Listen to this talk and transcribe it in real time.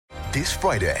This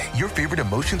Friday, your favorite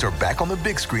emotions are back on the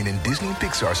big screen in Disney and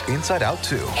Pixar's Inside Out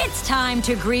 2. It's time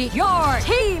to greet your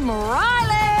Team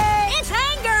Riley. It's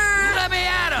anger. Let me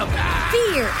at him.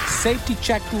 Fear. Safety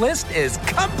checklist is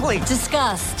complete.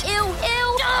 Disgust. Ew.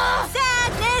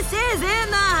 Sadness is in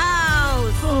the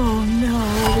house. Oh, no.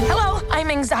 Hello, I'm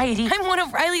anxiety. I'm one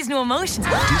of Riley's new emotions.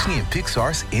 Disney and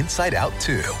Pixar's Inside Out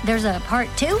 2. There's a part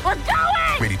 2? We're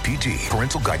going! Rated PG.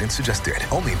 Parental guidance suggested.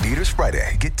 Only in theaters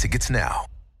Friday. Get tickets now.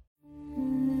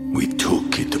 We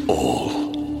took it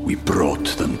all. We brought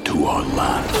them to our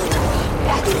land.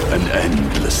 An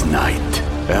endless night,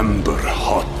 ember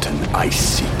hot and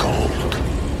icy cold.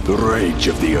 The rage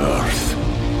of the earth.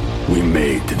 We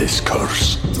made this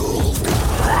curse.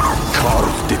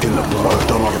 Carved it in the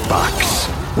blood on our backs.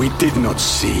 We did not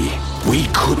see. We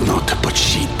could not, but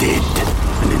she did.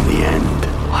 And in the end...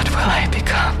 What will I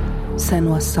become?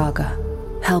 Senua's Saga.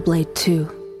 Hellblade 2.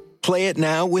 Play it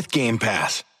now with Game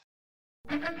Pass.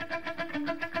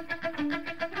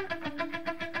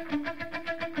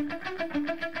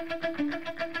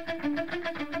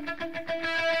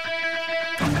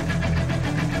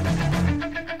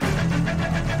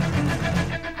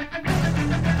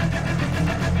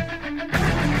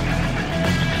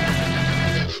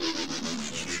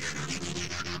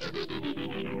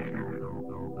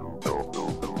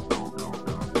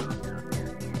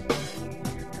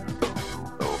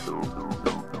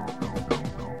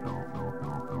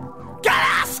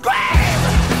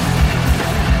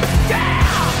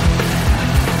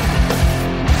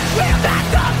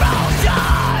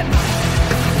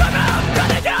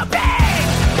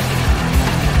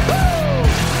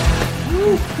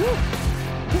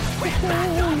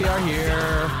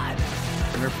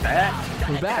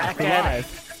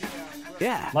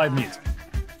 Live music.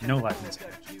 You know live music.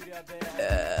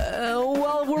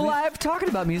 Well, we're live talking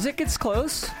about music. It's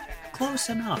close. Close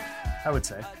enough, I would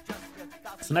say.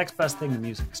 It's the next best thing to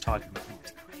music is talking about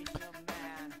music.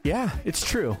 Yeah, it's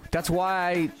true. That's why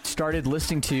I started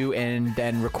listening to and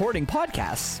then recording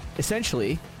podcasts.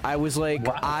 Essentially, I was like,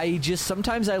 wow.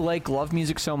 Sometimes I love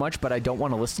music so much, but I don't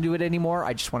want to listen to it anymore.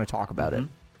 I just want to talk about it.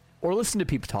 Or listen to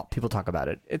people talk about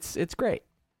it. It's great.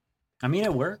 I mean,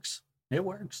 it works. It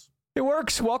works. It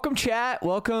works. Welcome, chat.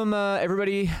 Welcome,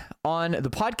 everybody on the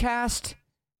podcast.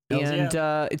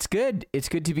 It's good. It's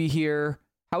good to be here.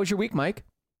 How was your week, Mike?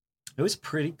 It was a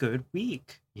pretty good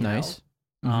week. Nice.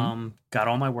 Got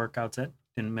all my workouts in.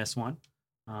 Didn't miss one.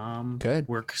 Good.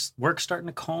 Work's starting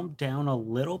to calm down a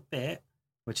little bit,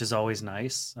 which is always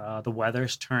nice. The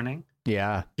weather's turning.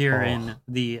 Yeah. Here in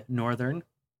the northern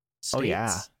states. Oh,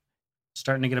 yeah.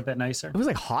 Starting to get a bit nicer. It was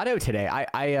like hot out today.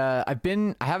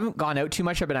 I haven't gone out too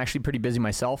much. I've been actually pretty busy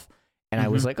myself, and I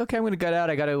was like, okay, I'm gonna get out.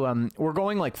 I gotta. We're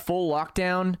going like full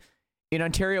lockdown in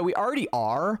Ontario. We already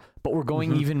are, but we're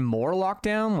going even more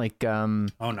lockdown. Like,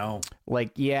 oh no.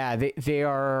 Like, yeah, they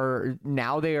are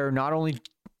now. They are not only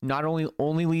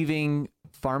leaving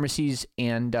pharmacies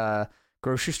and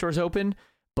grocery stores open,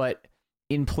 but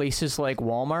in places like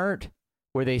Walmart,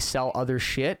 where they sell other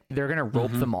shit, they're gonna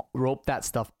rope that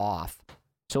stuff off.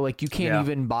 So like you can't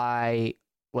even buy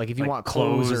like if you want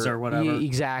clothes or whatever. Yeah,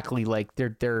 exactly. Like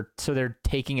they're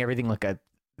taking everything like the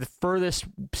furthest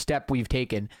step we've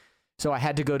taken. So I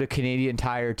had to go to Canadian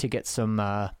Tire to get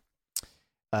some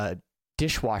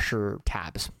dishwasher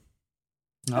tabs.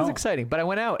 That was exciting. But I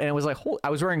went out and it was like I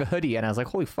was wearing a hoodie and I was like,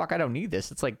 holy fuck, I don't need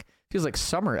this. It's like feels like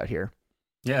summer out here.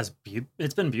 Yeah,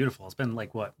 it's been beautiful. It's been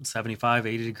like, 75,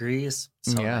 80 degrees?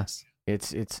 So nice.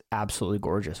 It's absolutely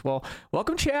gorgeous. Well,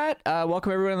 welcome, chat.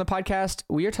 Welcome, everyone on the podcast.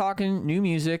 We are talking new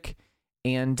music,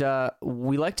 and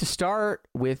we like to start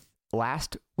with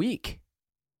last week,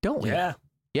 don't we? Yeah.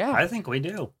 I think we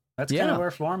do. That's kind of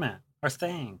our format, our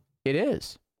thing. It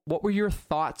is. What were your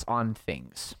thoughts on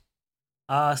things?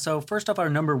 So first off, our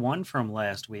number one from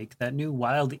last week, that new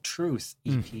Wild Truth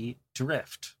EP,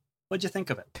 Drift. What'd you think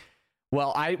of it?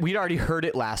 Well, we'd already heard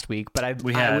it last week, but I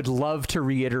would love to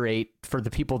reiterate for the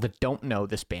people that don't know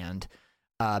this band,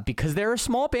 because they're a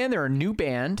small band, they're a new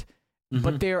band,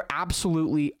 but they're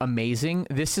absolutely amazing.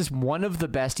 This is one of the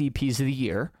best EPs of the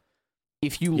year.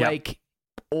 If you like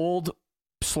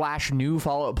old/new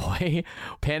Fall Out Boy,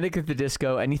 Panic at the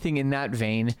Disco, anything in that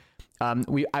vein,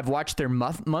 I've watched their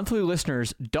monthly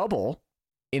listeners double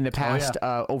in the past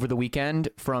over the weekend.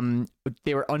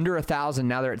 They were under 1,000,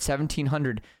 now they're at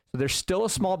 1,700. So they're still a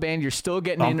small band. You're still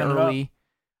getting in early.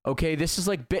 Okay, this is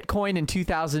like Bitcoin in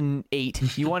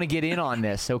 2008. You want to get in on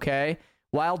this, okay?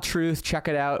 Wild Truth, check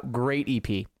it out. Great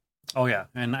EP. Oh, yeah.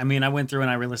 And I mean, I went through and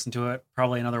I re-listened to it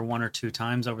probably another 1 or 2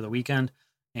 times over the weekend,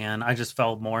 and I just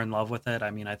fell more in love with it.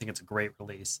 I mean, I think it's a great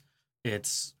release.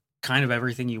 It's kind of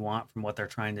everything you want from what they're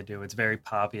trying to do. It's very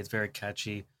poppy, it's very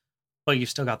catchy, but you've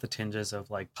still got the tinges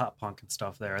of like pop punk and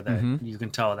stuff there that you can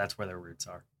tell that's where their roots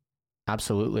are.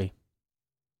 Absolutely.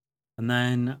 And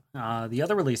then the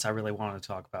other release I really wanted to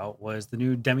talk about was the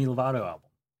new Demi Lovato album.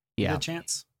 Yeah. You get a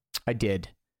chance? I did.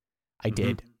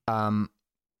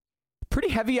 Pretty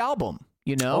heavy album,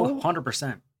 you know?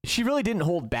 100%. She really didn't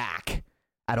hold back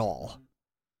at all.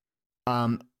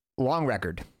 Long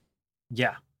record.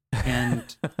 Yeah.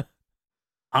 And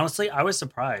honestly, I was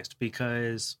surprised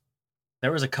because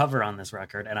there was a cover on this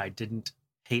record, and I didn't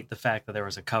hate the fact that there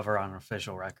was a cover on an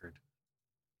official record.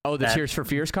 Oh, the Tears for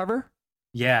Fears cover?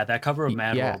 Yeah, that cover of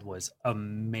Mad World was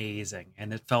amazing,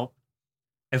 and it felt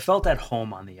at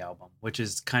home on the album, which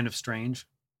is kind of strange.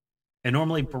 It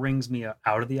normally brings me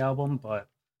out of the album, but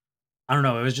I don't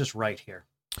know, it was just right here.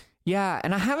 Yeah,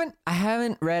 and I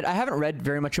haven't read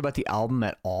very much about the album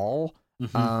at all.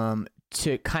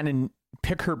 To kind of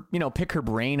pick her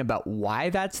brain about why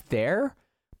that's there.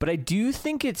 But I do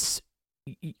think it's,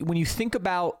 when you think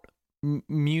about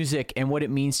music and what it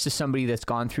means to somebody that's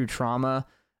gone through trauma,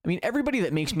 I mean, everybody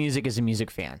that makes music is a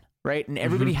music fan, right? And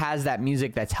everybody has that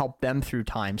music that's helped them through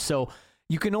time. So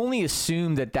you can only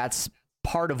assume that that's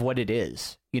part of what it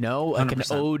is, you know, like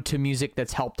 100%. an ode to music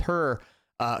that's helped her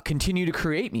continue to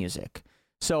create music.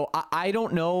 So I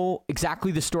don't know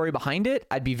exactly the story behind it.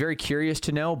 I'd be very curious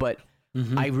to know, but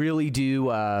I really do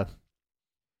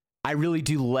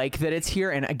like that it's here.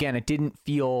 And again, it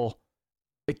felt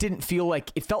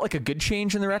like a good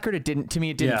change in the record. It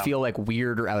didn't feel like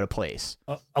weird or out of place.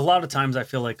 A lot of times I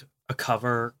feel like a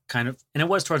cover kind of, and it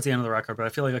was towards the end of the record, but I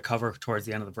feel like a cover towards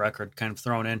the end of the record kind of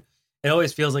thrown in. It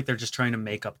always feels like they're just trying to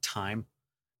make up time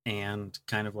and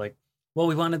kind of like, well,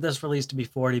 we wanted this release to be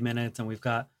 40 minutes and we've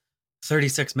got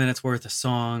 36 minutes worth of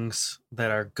songs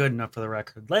that are good enough for the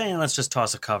record. Let's just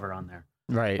toss a cover on there.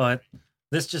 Right. But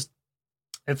this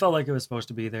it felt like it was supposed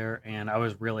to be there, and I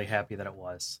was really happy that it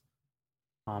was.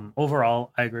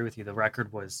 Overall, I agree with you. The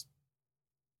record was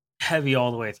heavy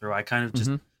all the way through. I kind of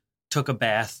just took a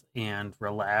bath and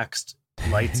relaxed,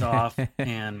 lights off,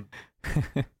 and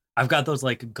I've got those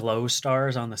like glow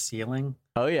stars on the ceiling.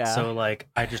 Oh yeah. So like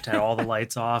I just had all the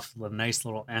lights off, the nice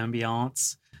little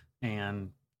ambiance,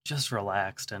 and just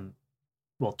relaxed and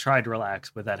tried to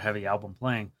relax with that heavy album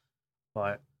playing.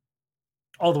 But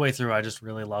all the way through, I just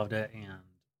really loved it, and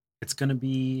it's going to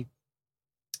be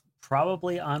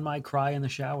probably on my cry in the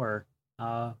shower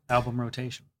album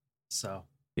rotation. So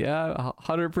yeah,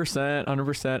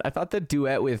 100%. I thought the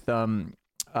duet with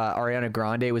Ariana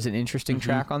Grande was an interesting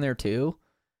track on there too.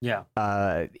 Yeah.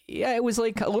 It was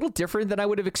like a little different than I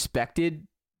would have expected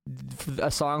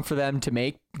a song for them to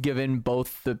make, given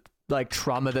both the like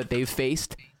trauma that they've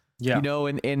faced. Yeah. You know,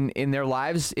 in their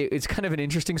lives. It's kind of an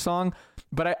interesting song,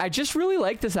 but I just really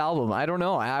like this album. I don't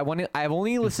know. I've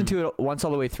only listened to it once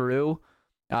all the way through.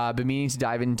 Been meaning to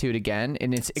dive into it again,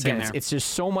 and it's just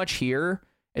so much here.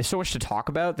 It's so much to talk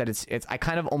about that it's I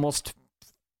kind of almost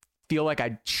feel like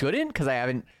I shouldn't, because I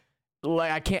haven't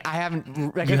I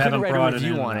couldn't write a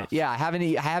review on it. Yeah, I haven't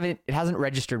it hasn't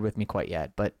registered with me quite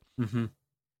yet, but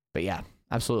yeah,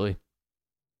 absolutely.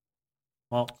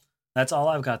 Well, that's all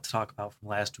I've got to talk about from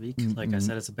last week. Like I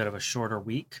said, it's a bit of a shorter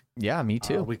week. Yeah, me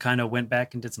too. We kind of went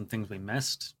back and did some things we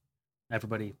missed.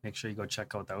 Everybody, make sure you go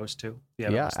check out those too.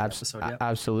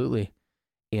 Absolutely.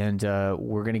 And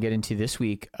we're going to get into this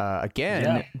week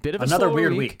again. Bit of another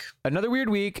weird week. Another weird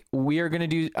week. We are going to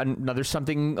do another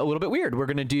something a little bit weird. We're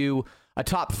going to do a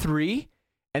top 3,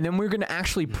 and then we're going to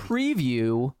actually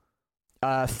preview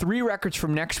 3 records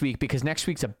from next week, because next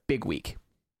week's a big week.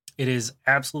 It is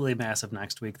absolutely massive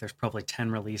next week. There's probably 10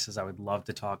 releases I would love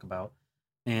to talk about,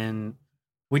 and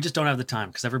we just don't have the time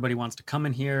because everybody wants to come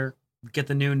in here, get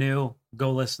the new,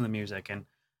 go listen to the music, and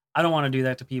I don't want to do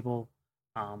that to people.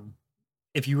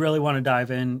 If you really want to dive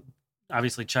in,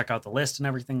 obviously check out the list and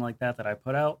everything like that I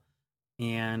put out,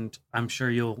 and I'm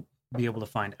sure you'll be able to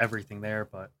find everything there,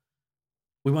 but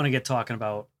we want to get talking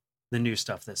about the new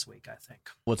stuff this week, I think.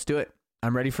 Let's do it.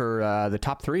 I'm ready for the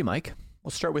top 3, Mike. We'll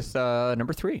start with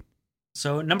number 3.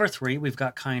 So number 3, we've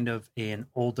got kind of an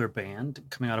older band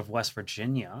coming out of West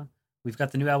Virginia. We've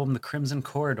got the new album, The Crimson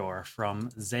Corridor, from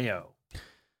Zao.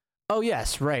 Oh,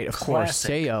 yes, right. Of course,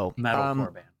 Zao.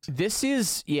 Metalcore band. This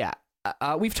is,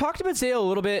 we've talked about Zao a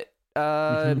little bit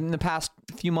in the past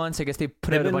few months. I guess they've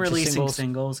out a bunch of singles. They've been releasing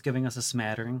singles, giving us a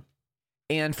smattering.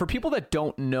 And for people that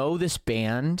don't know this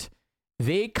band,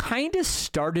 they kind of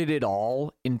started it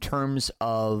all in terms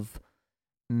of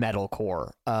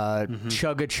metalcore,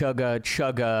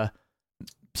 chugga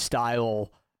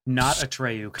style. Not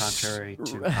Atreyu, contrary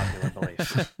to popular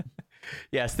belief.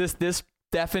 Yes, this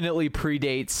definitely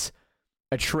predates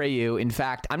Atreyu. In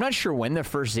fact, I'm not sure when the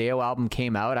first Zao album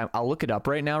came out. I'll look it up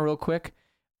right now real quick.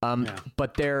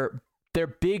 But their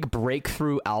big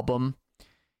breakthrough album,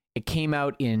 it came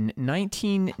out in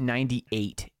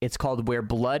 1998. It's called Where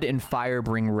Blood and Fire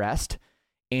Bring Rest.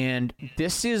 And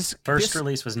this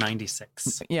release was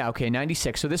 96. Yeah, okay,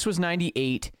 96. So this was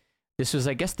 98. This was,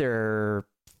 I guess, their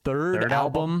third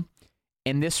album.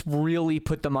 And this really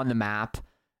put them on the map.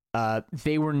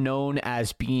 They were known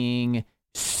as being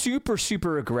super,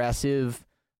 super aggressive,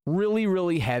 really,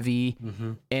 really heavy,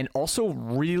 and also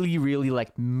really, really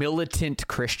like militant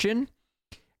Christian.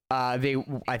 I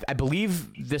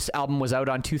believe this album was out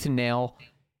on Tooth and Nail,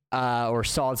 or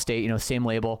Solid State, same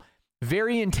label.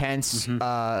 Very intense,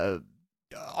 on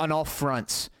all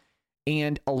fronts,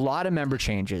 and a lot of member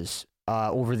changes,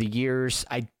 over the years.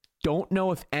 I don't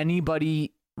know if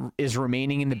anybody is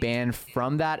remaining in the band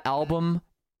from that album.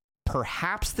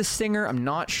 Perhaps the singer, I'm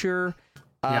not sure.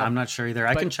 Yeah, I'm not sure either.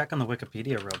 I can check on the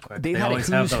Wikipedia real quick. They always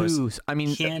have those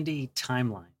candy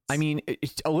timelines. I mean,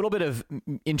 it's a little bit of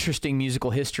interesting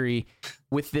musical history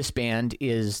with this band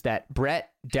is that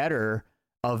Brett Detter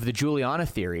of the Juliana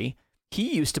Theory,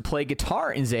 he used to play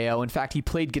guitar in Zao. In fact, he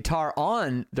played guitar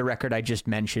on the record I just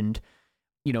mentioned,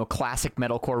 classic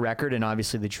metalcore record. And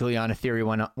obviously the Juliana Theory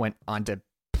went on to,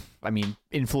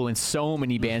 influence so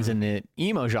many bands in the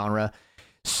emo genre.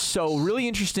 So really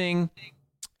interesting.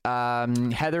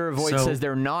 Heather Voigt says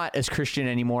they're not as Christian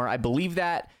anymore. I believe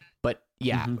that, but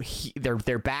yeah,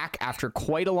 they're back after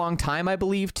quite a long time, I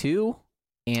believe, too.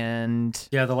 And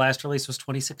yeah, the last release was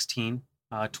 2016,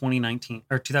 2019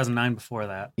 or 2009 before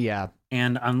that. Yeah.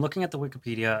 And I'm looking at the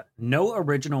Wikipedia, no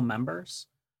original members.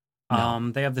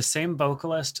 No. They have the same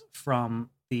vocalist from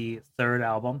the third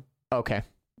album. Okay.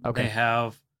 They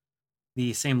have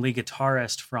the same lead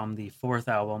guitarist from the fourth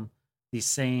album. The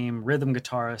same rhythm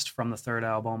guitarist from the third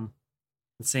album,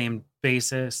 the same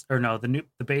bassist,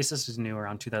 the bassist is new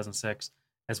around 2006,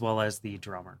 as well as the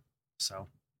drummer. So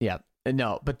yeah,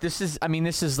 no, but this is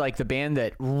like the band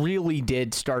that really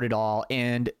did start it all.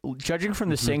 And judging from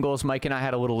the singles, Mike and I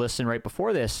had a little listen right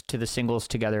before this to the singles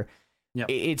together. Yep.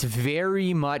 It's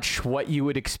very much what you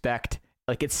would expect.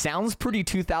 Like it sounds pretty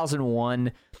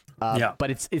 2001,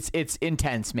 but it's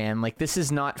intense, man. Like this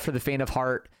is not for the faint of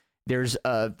heart. There's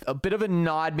a bit of a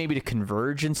nod maybe to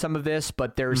Converge in some of this,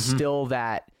 but there's still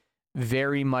that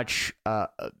very much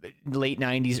late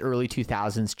 90s, early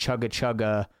 2000s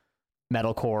chugga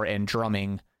metalcore and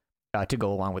drumming to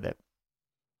go along with it.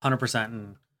 100%.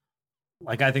 And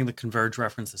like, I think the Converge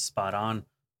reference is spot on.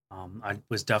 I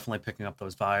was definitely picking up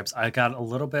those vibes. I got a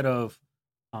little bit of,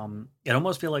 it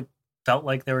almost felt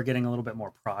like they were getting a little bit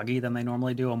more proggy than they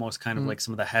normally do, almost kind of like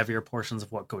some of the heavier portions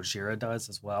of what Gojira does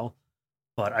as well.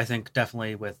 But I think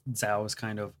definitely with Zao's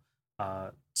kind of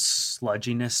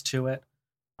sludginess to it.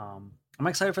 I'm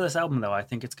excited for this album, though. I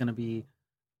think it's going to be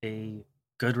a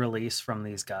good release from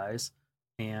these guys.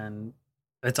 And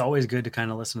it's always good to kind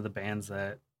of listen to the bands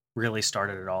that really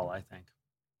started it all, I think.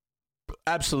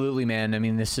 Absolutely, man. I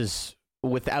mean, this is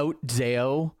without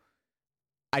Zao.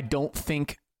 I don't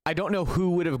know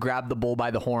who would have grabbed the bull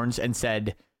by the horns and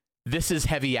said, this is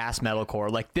heavy ass metalcore.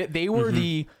 Like they were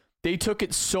they took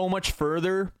it so much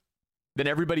further than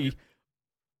everybody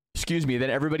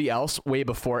else way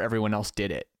before everyone else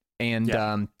did it. And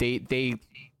they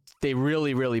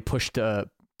really, really pushed it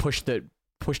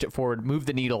forward, moved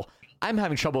the needle. I'm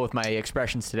having trouble with my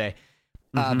expressions today.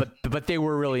 But they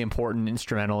were really important,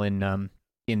 instrumental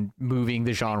in moving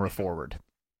the genre forward.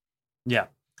 Yeah.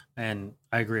 And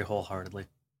I agree wholeheartedly.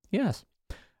 Yes.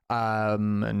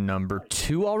 Number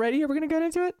 2 already? Are we going to get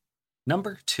into it?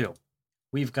 Number 2.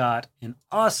 We've got an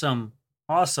awesome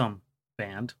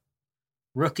band,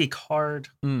 Rookie Card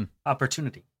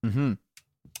Opportunity.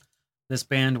 This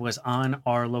band was on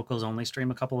our Locals Only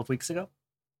stream a couple of weeks ago,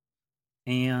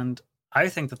 and I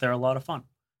think that they're a lot of fun.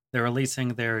 They're releasing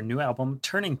their new album,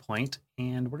 Turning Point,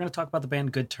 and we're going to talk about the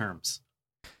band Good Terms.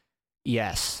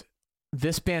 Yes,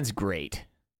 this band's great.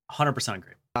 100%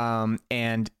 agree.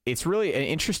 And it's really an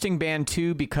interesting band,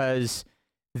 too, because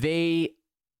they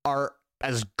are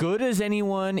as good as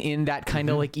anyone in that kind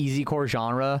of like easycore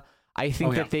genre. I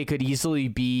think that they could easily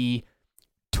be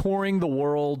touring the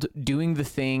world, doing the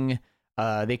thing.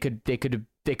 They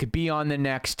could be on the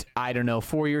next, I don't know,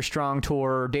 4 Year Strong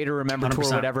tour, Day to Remember 100%.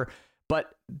 Tour, whatever.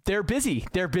 But they're busy.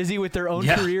 They're busy with their own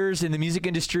careers in the music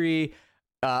industry,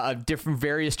 different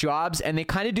various jobs, and they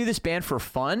kind of do this band for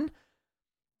fun.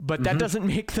 But that doesn't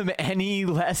make them any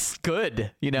less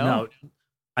good, No.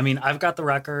 I mean, I've got the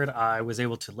record. I was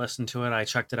able to listen to it. I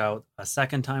checked it out a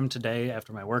second time today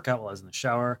after my workout while I was in the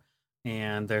shower.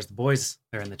 And there's the boys.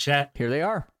 They're in the chat. Here they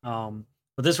are.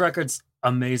 But But this record's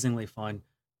amazingly fun.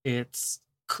 It's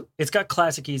got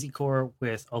classic easycore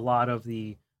with a lot of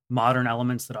the modern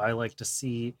elements that I like to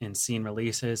see in scene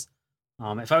releases.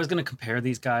 If I was going to compare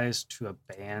these guys to a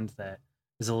band that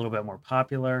is a little bit more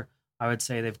popular, I would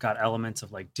say they've got elements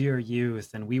of like Dear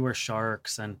Youth and We Were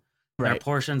Sharks, and there are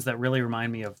portions that really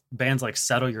remind me of bands like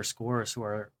Settle Your Scores, who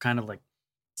are kind of like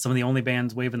some of the only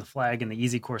bands waving the flag in the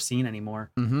easycore scene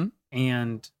anymore. Mm-hmm.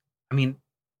 And I mean,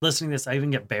 listening to this, I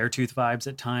even get Beartooth vibes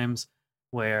at times,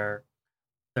 where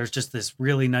there's just this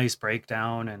really nice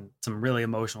breakdown and some really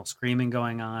emotional screaming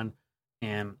going on.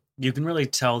 And you can really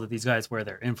tell that these guys wear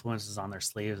their influences on their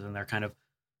sleeves, and they're kind of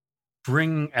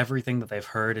bringing everything that they've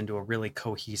heard into a really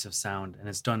cohesive sound. And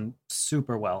it's done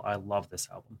super well. I love this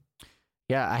album.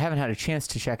 Yeah, I haven't had a chance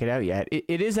to check it out yet.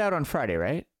 It is out on Friday,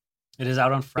 right? It is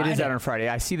out on Friday. It is out on Friday.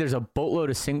 I see there's a boatload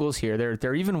of singles here.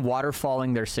 They're even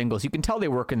waterfalling their singles. You can tell they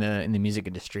work in the music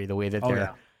industry, the way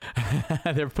that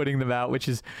they're putting them out, which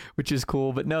is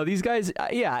cool. But no, these guys,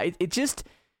 it's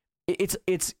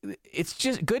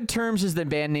just Good Terms is the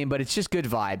band name, but it's just good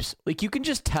vibes. Like you can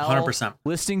just tell 100%.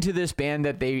 Listening to this band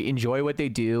that they enjoy what they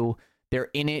do. They're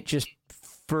in it just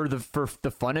for the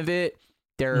fun of it.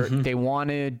 They want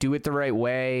to do it the right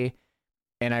way.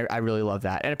 And I really love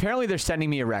that. And apparently they're sending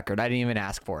me a record. I didn't even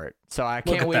ask for it. So I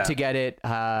can't wait to get it.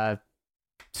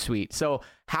 Sweet. So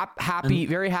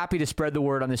very happy to spread the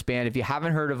word on this band. If you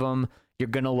haven't heard of them, you're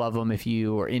going to love them if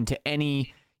you are into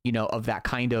any, of that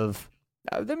kind of,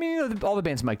 all the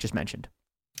bands Mike just mentioned.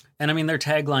 And I mean, their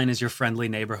tagline is your friendly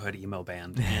neighborhood emo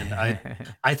band. And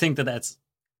I think that that's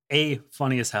A,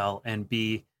 funny as hell, and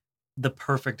B, the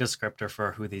perfect descriptor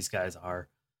for who these guys are.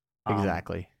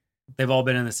 Exactly. They've all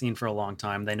been in the scene for a long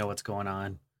time. They know what's going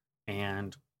on.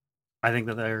 And I think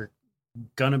that they're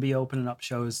going to be opening up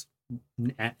shows.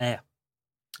 I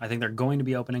think they're going to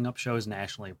be opening up shows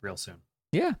nationally real soon.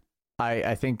 Yeah.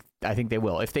 I think they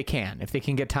will, if they can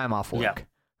get time off work.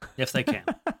 Yeah, if they can.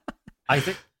 I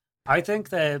think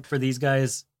that for these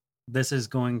guys, this is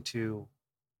going to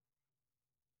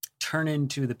turn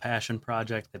into the passion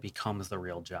project that becomes the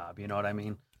real job. You know what I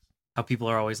mean? How people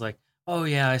are always like, oh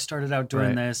yeah, I started out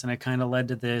doing this and it kind of led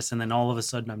to this, and then all of a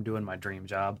sudden I'm doing my dream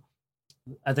job.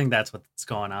 I think that's what's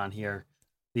going on here.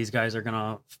 These guys are going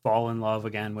to fall in love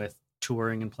again with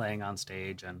touring and playing on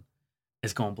stage, and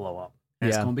it's going to blow up. And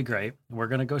it's going to be great. We're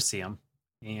going to go see them,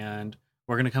 and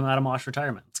we're going to come out of Mosh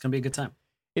retirement. It's going to be a good time.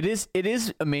 It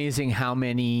is amazing how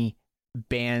many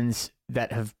bands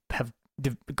that have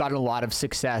gotten a lot of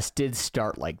success did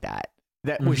start like that.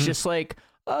 That was just like,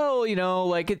 oh,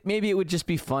 maybe it would just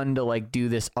be fun to like do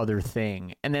this other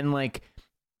thing. And then like,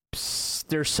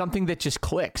 there's something that just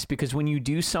clicks, because when you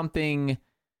do something,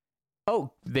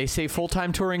 they say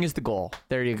full-time touring is the goal.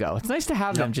 There you go. It's nice to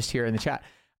have them just here in the chat.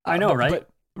 I know, right?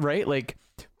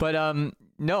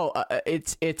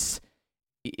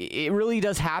 It really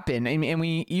does happen. And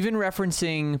we even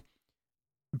referencing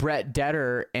Brett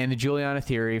Detter and the Juliana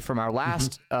Theory from our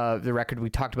last, the record we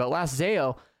talked about last,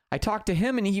 Zao. I talked to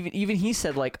him, and even he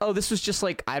said like, oh, this was just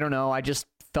like, I don't know. I just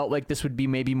felt like this would be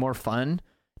maybe more fun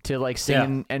to like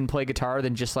sing and play guitar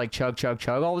than just like chug, chug,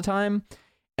 chug all the time.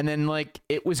 And then like,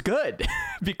 it was good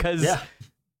because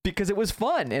it was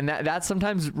fun. And that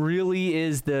sometimes really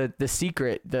is the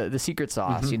secret, the secret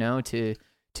sauce, to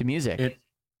music.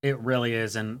 It really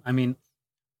is. And I mean,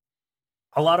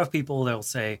 a lot of people, they'll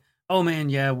say, oh man,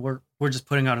 yeah, we're just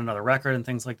putting out another record and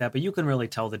things like that. But you can really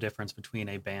tell the difference between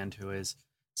a band who is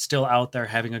still out there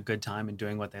having a good time and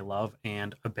doing what they love,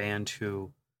 and a band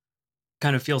who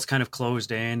kind of feels kind of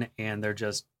closed in and they're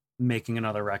just making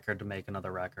another record to make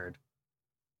another record.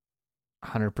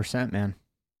 100%, man.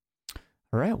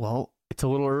 All right. Well, it's a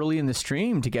little early in the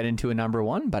stream to get into a number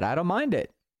one, but I don't mind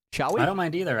it. Shall we? I don't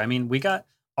mind either. I mean, we got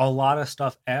a lot of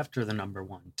stuff after the number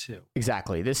one too.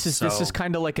 Exactly. This is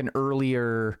kind of like an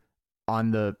earlier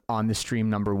on the stream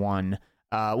number one.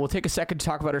 We'll take a second to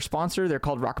talk about our sponsor. They're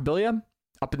called Rockabilia.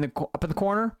 Up in the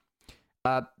corner.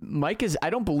 Mike, I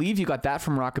don't believe you got that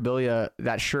from Rockabilia,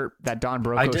 that shirt, that Don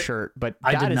Broco shirt, but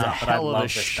that is a hell of a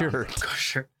shirt.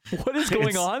 What is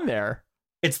going on there?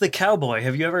 It's the cowboy.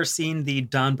 Have you ever seen the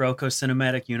Don Broco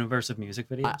Cinematic Universe of music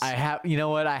videos? I have. You know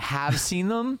what? I have seen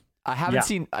them. I haven't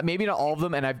seen, maybe not all of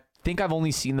them, and I think I've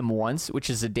only seen them once, which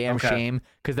is a damn shame,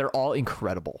 because they're all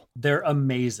incredible. They're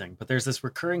amazing, but there's this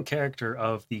recurring character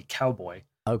of the cowboy.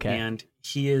 Okay. And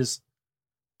he is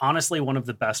honestly one of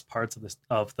the best parts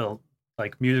of the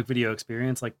like music video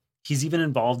experience. Like, he's even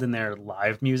involved in their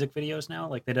live music videos now.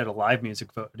 Like, they did a live music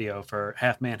video for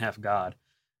Half Man, Half God.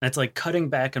 And it's like cutting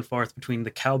back and forth between the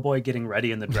cowboy getting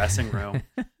ready in the dressing room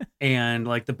and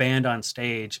like the band on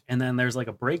stage. And then there's like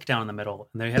a breakdown in the middle,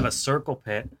 and they have a circle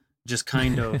pit just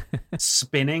kind of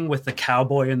spinning with the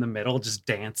cowboy in the middle, just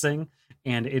dancing.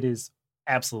 And it is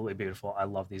absolutely beautiful. I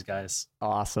love these guys.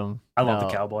 Awesome. I love the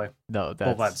cowboy. No,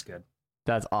 Whole vibe's good.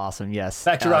 That's awesome. Yes.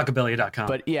 Back to rockabilly.com.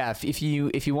 But yeah, if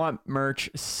you want merch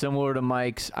similar to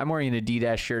Mike's, I'm wearing an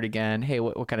Adidas shirt again. Hey,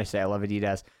 what can I say? I love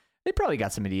Adidas. They probably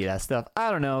got some Adidas stuff. I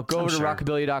don't know. Go over to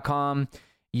rockabilly.com,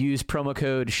 use promo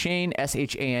code Shane,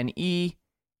 SHANE,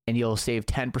 and you'll save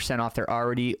 10% off their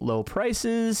already low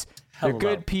prices. They're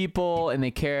good people and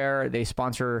they care. They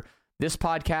sponsor this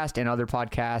podcast and other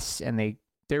podcasts, and they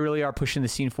really are pushing the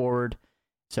scene forward.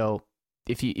 So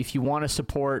if you want to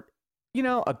support,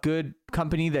 a good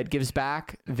company that gives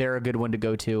back, they're a good one to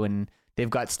go to, and they've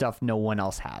got stuff no one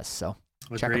else has. So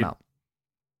check them out.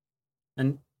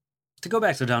 And to go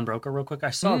back to Don Broca real quick, I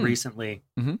saw recently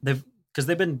because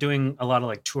they've been doing a lot of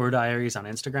like tour diaries on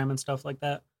Instagram and stuff like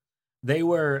that. They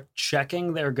were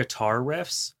checking their guitar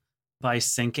riffs by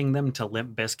syncing them to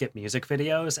Limp Bizkit music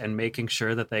videos and making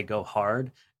sure that they go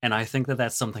hard. And I think that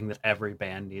that's something that every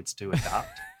band needs to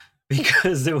adopt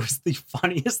because it was the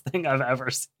funniest thing I've ever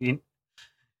seen.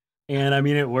 And I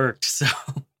mean, it worked.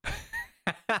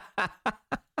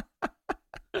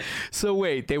 So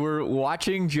wait, they were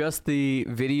watching just the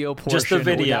video portion, just the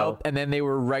video, and then they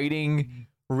were writing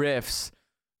riffs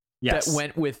that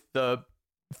went with the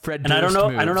Fred Durst I don't know.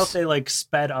 moves. I don't know if they like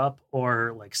sped up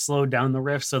or like slowed down the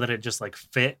riff so that it just like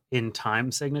fit in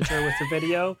time signature with the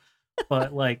video,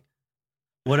 but like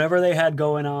whatever they had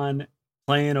going on,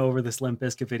 playing over this Limp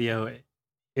Bizkit video,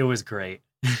 it was great.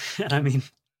 And I mean,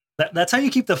 that's how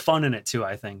you keep the fun in it too.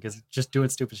 I think is just doing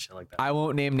stupid shit like that. I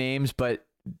won't name names, but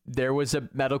there was a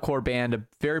metalcore band, a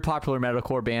very popular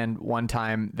metalcore band, one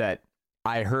time that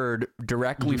I heard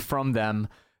directly from them.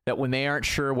 That when they aren't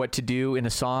sure what to do in a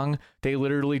song, they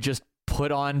literally just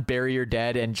put on Bury Your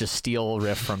Dead and just steal a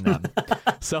riff from them.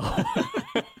 So,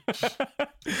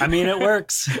 I mean, it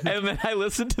works. And then I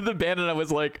listened to the band and I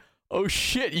was like, oh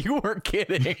shit, you weren't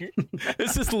kidding.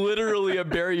 This is literally a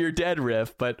Bury Your Dead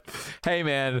riff. But hey,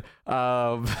 man,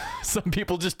 some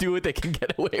people just do what they can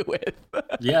get away with.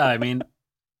 Yeah, I mean,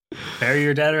 Bury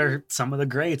Your Dead are some of the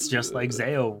greats, just like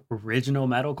Zao, original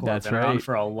metalcore. That's been right. around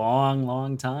for a long,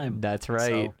 long time. That's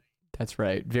right. So, that's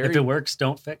right. If it works,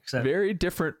 don't fix it. Very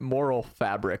different moral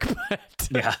fabric. But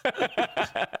yeah.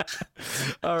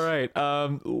 All right.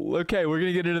 Okay, we're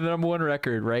gonna get into the number one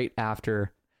record right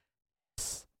after.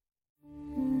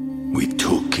 We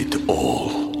took it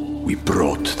all. We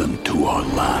brought them to our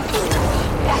land.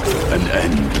 An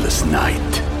endless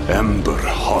night, ember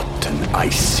hot and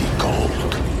icy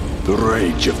cold. The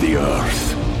rage of the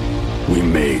earth. We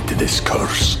made this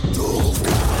curse.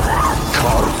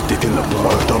 Carved it in the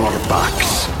blood on our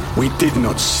backs. We did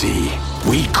not see.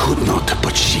 We could not,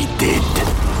 but she did.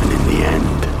 And in the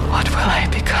end... What will I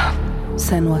become?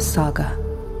 Senua's Saga.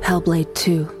 Hellblade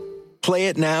 2. Play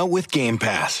it now with Game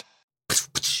Pass.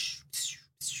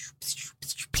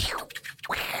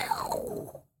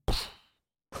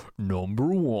 Number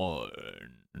one.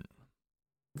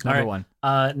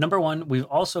 Number one, we've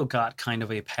also got kind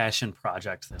of a passion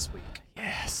project this week.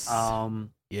 Yes.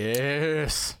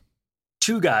 Yes.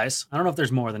 Two guys. I don't know if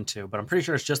there's more than two, but I'm pretty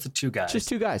sure it's just the two guys. Just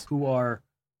two guys. Who are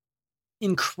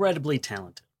incredibly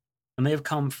talented. And they have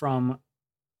come from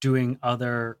doing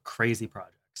other crazy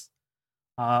projects.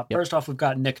 First off, we've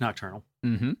got Nick Nocturnal.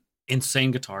 Mm-hmm.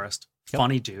 Insane guitarist.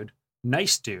 Funny dude.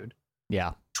 Nice dude.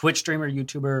 Yeah. Twitch streamer,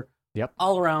 YouTuber. Yep.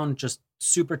 All around just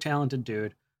super talented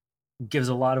dude. Gives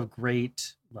a lot of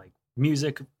great like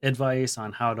music advice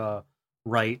on how to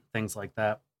write, things like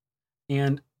that.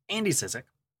 And Andy Cizik.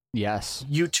 Yes.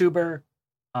 YouTuber.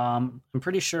 I'm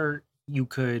pretty sure you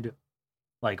could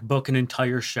like book an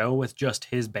entire show with just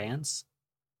his bands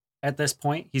at this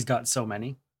point. He's got so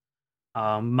many.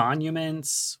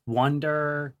 Monuments,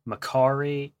 Wonder,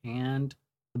 Makari, and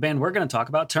the band we're going to talk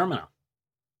about, Termina.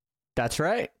 That's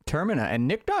right. Termina. And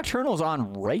Nick Nocturnal's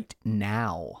on right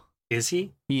now. Is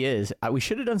he? He is. We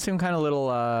should have done some kind of little,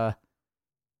 I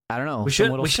don't know. We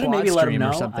should have maybe let him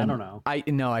know. I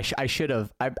don't know. I should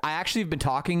have. I actually have been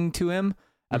talking to him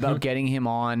about getting him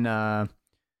on,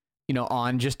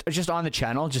 on just on the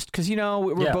channel, just because,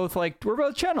 we're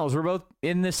both channels. We're both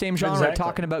in the same genre,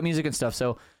 talking about music and stuff.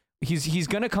 So he's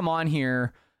going to come on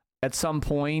here at some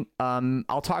point.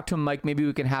 I'll talk to him, Mike. Maybe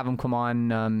we can have him come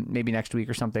on maybe next week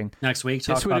or something. Next week,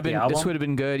 talk about the album? This would have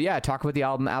been good. Yeah, talk about the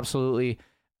album. Absolutely.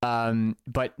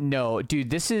 But no, dude,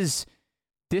 this is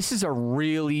a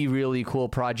really, really cool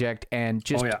project and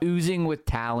just oozing with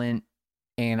talent.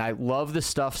 And I love the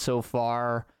stuff so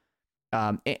far.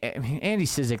 Andy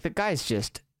Cizik,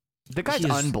 the guy's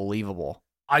unbelievable.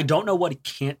 I don't know what he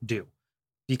can't do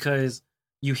because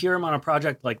you hear him on a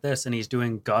project like this, and he's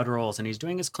doing gutturals, and he's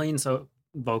doing his clean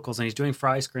vocals, and he's doing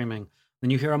fry screaming.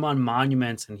 Then you hear him on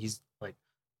Monuments, and he's like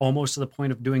almost to the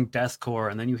point of doing deathcore.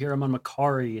 And then you hear him on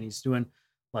Makari, and he's doing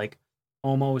like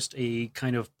almost a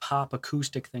kind of pop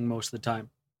acoustic thing most of the time,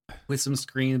 with some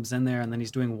screams in there. And then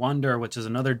he's doing Wonder, which is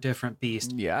another different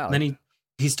beast. Yeah. And then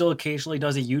he still occasionally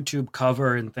does a YouTube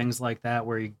cover and things like that,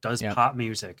 where he does pop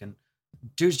music. And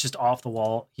dude's just off the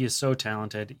wall. He is so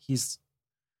talented. He's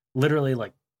literally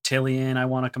like Tillian, I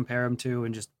want to compare him to,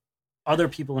 and just other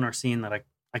people in our scene that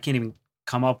I can't even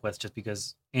come up with, just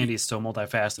because Andy's so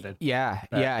multifaceted.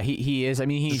 Yeah, he is. I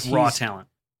mean, he's raw talent.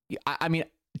 I mean,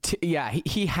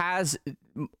 he has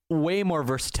way more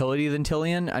versatility than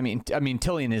Tillian. I mean,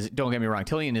 Tillian is. Don't get me wrong,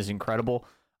 Tillian is incredible.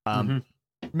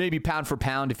 Maybe pound for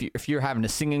pound, if you're having a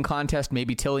singing contest,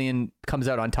 maybe Tillian comes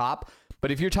out on top.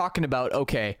 But if you're talking about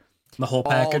the whole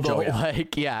package,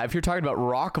 if you're talking about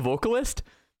rock vocalist,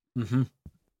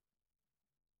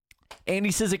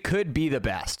 Andy says it could be the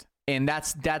best. And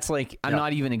that's like, I'm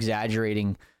not even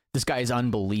exaggerating. This guy is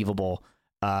unbelievable.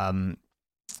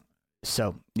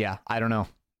 So yeah, I don't know.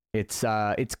 It's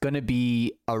going to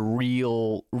be a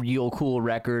real cool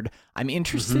record. I'm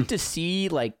interested to see,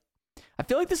 like, I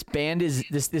feel like this band is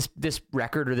this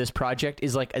record or this project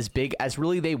is like as big as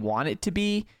really they want it to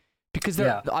be, because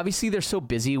obviously they're so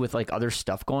busy with like other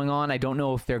stuff going on. I don't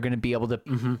know if they're going to be able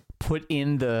to put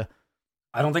in the,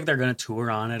 I don't think they're going to tour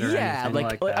on it or anything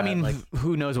like that. I mean,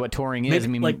 who knows what touring is? I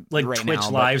mean, like right Twitch now,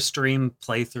 live stream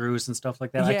playthroughs and stuff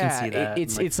like that. I can see that.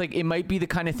 It's like it might be the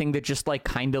kind of thing that just like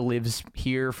kind of lives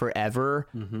here forever,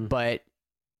 but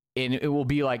it will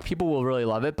be like people will really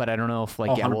love it. But I don't know if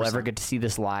like we'll ever get to see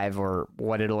this live or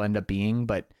what it'll end up being.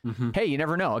 But hey, you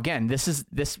never know. Again, this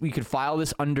we could file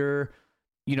this under,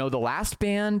 the last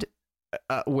band.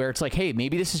 Where it's like, hey,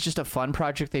 maybe this is just a fun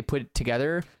project they put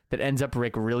together that ends up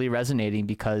like really resonating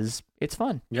because it's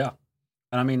fun. Yeah.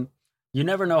 And I mean, you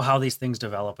never know how these things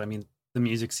develop. I mean, the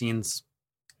music scene's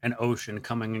an ocean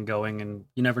coming and going, and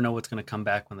you never know what's going to come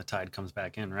back when the tide comes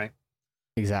back in, right?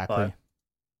 Exactly. But,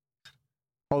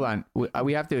 hold on.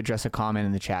 We have to address a comment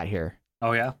in the chat here.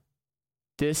 Oh, yeah?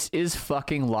 This is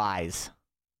fucking lies.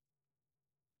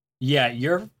 Yeah,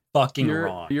 you're fucking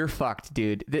wrong. You're fucked,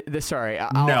 dude. Sorry.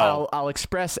 I'll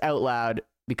express out loud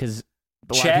because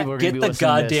a lot of people are get gonna be the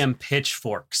goddamn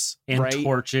pitchforks and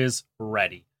torches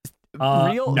ready.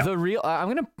 I'm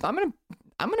gonna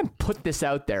put this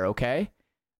out there, okay?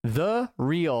 The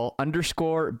real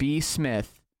 _B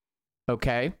Smith,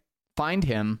 okay? Find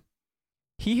him.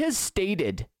 He has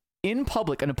stated in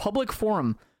public, in a public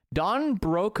forum, Don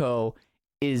Broco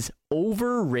is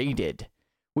overrated,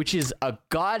 which is a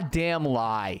goddamn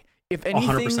lie. If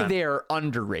anything, 100%. they're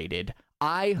underrated.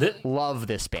 I love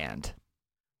this band.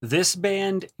 This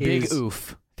band Big is...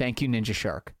 oof. Thank you, Ninja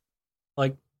Shark.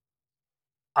 Like,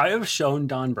 I have shown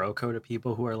Don Broco to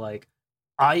people who are like,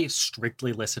 I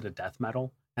strictly listen to death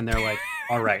metal, and they're like,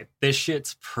 all right, this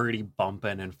shit's pretty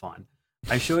bumping and fun.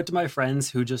 I show it to my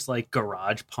friends who just like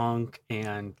garage punk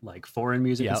and like foreign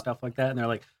music and stuff like that, and they're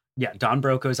like, yeah, Don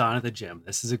Broco's on at the gym.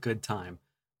 This is a good time.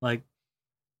 Like,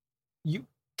 you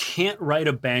can't write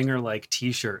a banger like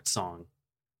T-shirt song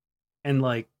and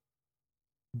like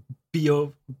be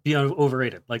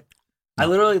overrated. Like, I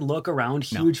literally look around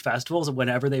huge festivals and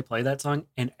whenever they play that song,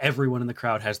 and everyone in the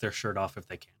crowd has their shirt off if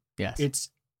they can. Yes. It's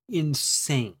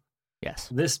insane. Yes.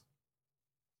 This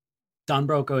Don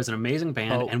Broco is an amazing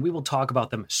band, and we will talk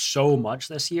about them so much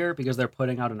this year because they're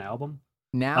putting out an album.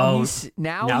 Now he's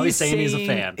saying he's a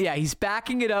fan. Yeah, he's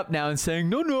backing it up now and saying,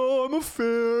 no, I'm a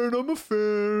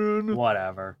fan.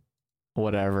 Whatever.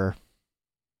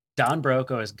 Don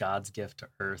Broco is God's gift to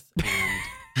Earth, and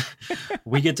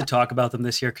we get to talk about them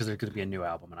this year because there's going to be a new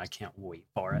album, and I can't wait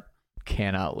for it.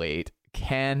 Cannot wait.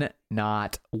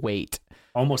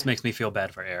 Almost makes me feel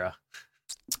bad for Era.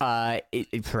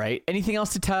 Right. Anything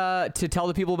else to tell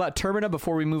the people about Termina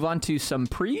before we move on to some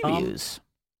previews?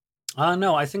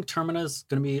 No, I think Termina is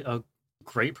going to be a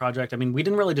great project. I mean, we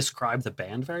didn't really describe the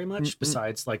band very much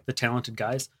besides like the talented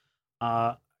guys.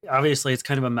 Obviously, it's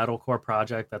kind of a metalcore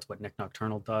project. That's what Nick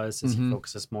Nocturnal does. Is he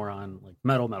focuses more on like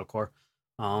metalcore.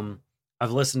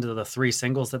 I've listened to the 3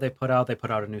 singles that they put out. They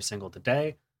put out a new single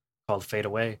today called Fade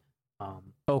Away.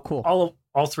 Cool.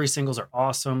 All 3 singles are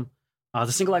awesome.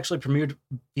 The single actually premiered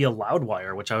via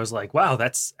Loudwire, which I was like, wow,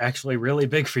 that's actually really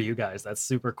big for you guys. That's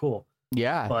super cool.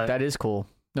 Yeah, that is cool.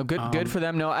 No, good for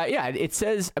them. No, it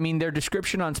says, I mean, their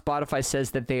description on Spotify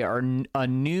says that they are a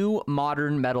new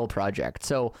modern metal project.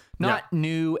 So not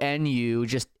new NU,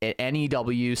 just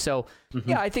NEW. So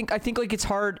I think like it's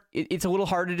hard. It's a little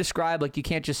hard to describe. Like you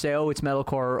can't just say, oh, it's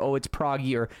metalcore, or oh, it's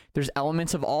proggy, or there's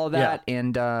elements of all of that.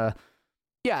 And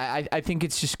Yeah, I think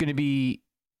it's just going to be,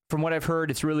 from what I've heard,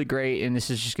 it's really great, and this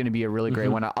is just going to be a really great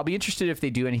one. I'll be interested if they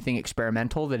do anything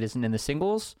experimental that isn't in the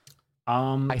singles.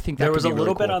 I think that there was a little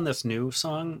really bit on this new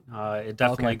song. It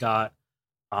definitely got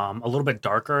a little bit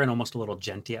darker and almost a little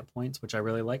genty at points, which I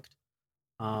really liked.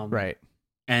 Right.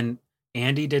 And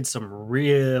Andy did some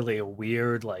really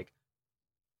weird, like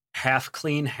half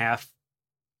clean, half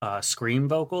scream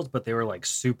vocals, but they were like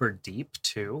super deep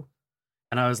too.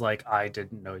 And I was like, I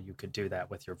didn't know you could do that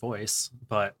with your voice,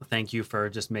 but thank you for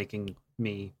just making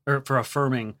me, or for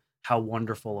affirming how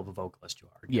wonderful of a vocalist you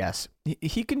are. Yes.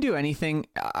 He can do anything,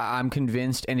 I'm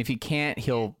convinced. And if he can't,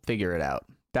 he'll figure it out.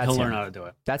 He'll learn how to do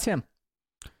it. That's him.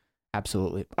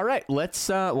 Absolutely. All right. Let's,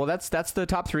 well, that's the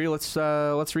top three. Let's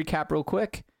recap real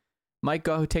quick. Mike,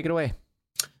 go take it away.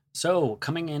 So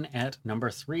coming in at number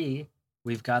 3,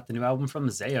 we've got the new album from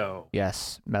Zayo.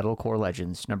 Yes. Metalcore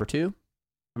Legends. Number 2.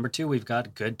 Number 2, we've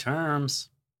got Good Terms.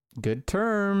 Good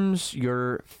Terms,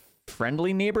 your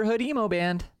friendly neighborhood emo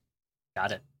band.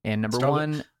 Got it. And number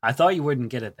 1, I thought you wouldn't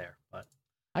get it there, but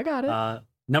I got it.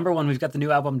 Number 1, we've got the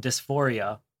new album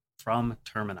Dysphoria from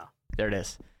Termina. There it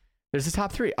is. There's the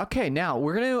top 3. Okay, now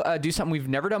we're gonna do something we've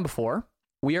never done before.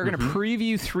 We are gonna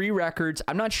preview 3 records.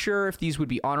 I'm not sure if these would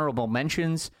be honorable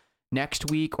mentions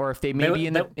next week or if they may be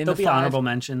in the they'll be 5. honorable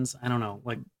mentions. I don't know,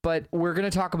 but we're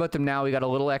gonna talk about them now. We got a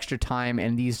little extra time,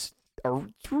 and these are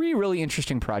 3 really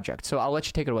interesting projects. So I'll let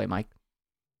you take it away, Mike.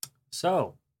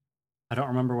 So I don't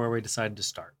remember where we decided to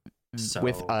start.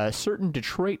 With a certain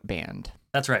Detroit band.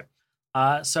 That's right.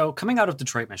 So coming out of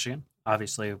Detroit, Michigan,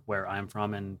 obviously where I'm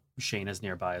from, and Shane is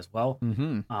nearby as well.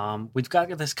 We've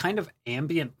got this kind of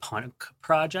ambient punk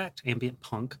project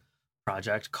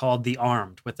called The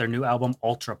Armed with their new album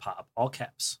Ultra Pop, all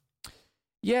caps.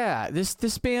 Yeah,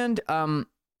 this band,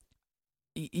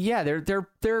 yeah,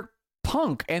 they're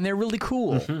punk and they're really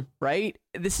cool, right?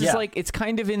 This is like, it's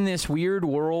kind of in this weird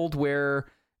world where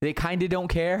they kind of don't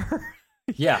care.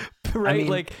 Yeah. Right? I mean,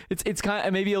 like it's kind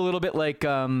of maybe a little bit like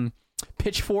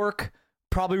Pitchfork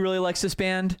probably really likes this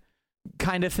band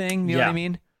kind of thing. You know what I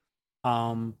mean?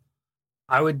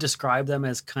 I would describe them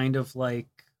as kind of like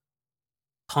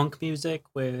punk music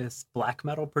with black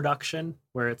metal production,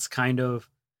 where it's kind of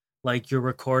like you're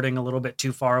recording a little bit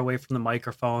too far away from the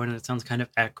microphone and it sounds kind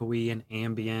of echoey and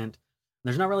ambient.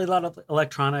 There's not really a lot of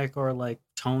electronic or like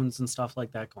tones and stuff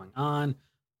like that going on,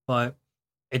 but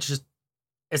it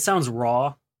sounds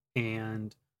raw.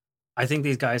 And I think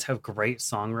these guys have great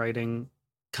songwriting,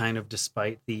 kind of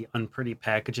despite the unpretty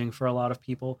packaging for a lot of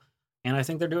people. And I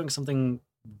think they're doing something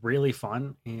really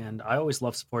fun. And I always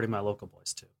love supporting my local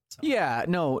boys too. So. Yeah,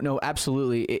 no,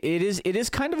 absolutely. It is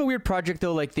kind of a weird project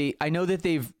though. Like I know that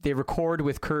they record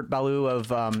with Kurt Ballou of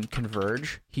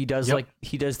Converge. He does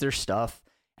he does their stuff,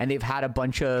 and they've had a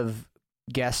bunch of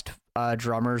guest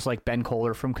drummers like Ben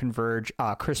Kohler from Converge,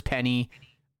 Chris Penny,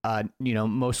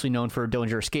 mostly known for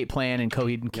Dillinger Escape Plan and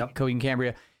Coheed and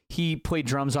Cambria. He played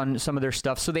drums on some of their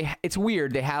stuff. So it's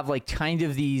weird. They have like kind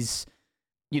of these,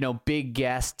 big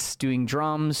guests doing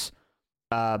drums,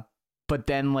 but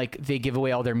then like they give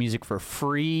away all their music for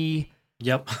free.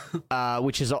 Yep.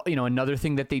 Which is, another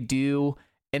thing that they do.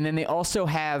 And then they also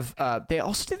have, they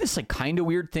also did this like kind of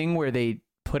weird thing where they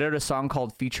put out a song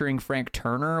called Featuring Frank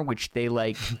Turner, which they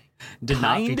like did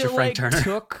not feature Frank Turner.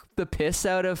 Took the piss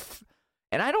out of.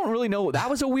 And I don't really know. That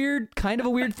was kind of a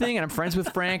weird thing. And I'm friends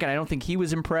with Frank, and I don't think he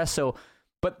was impressed. So,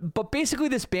 but basically,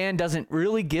 this band doesn't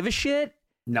really give a shit.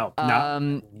 No, not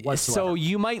whatsoever. So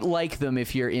you might like them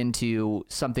if you're into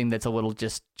something that's a little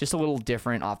just a little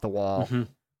different, off the wall,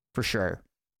 for sure.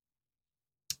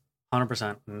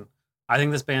 100%. And I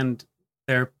think this band,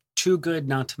 they're too good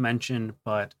not to mention.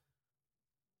 But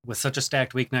with such a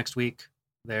stacked week next week,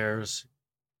 there's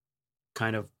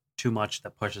kind of too much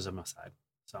that pushes them aside.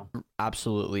 So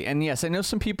absolutely. And yes, I know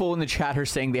some people in the chat are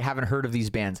saying they haven't heard of these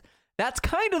bands. That's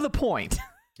kind of the point.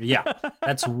 Yeah,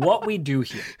 that's what we do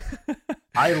here.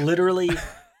 I literally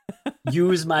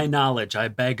use my knowledge. I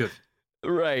beg of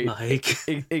you. Right. Like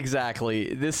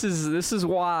exactly. This is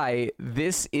why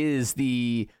this is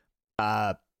the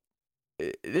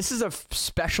this is a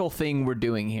special thing we're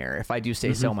doing here, if I do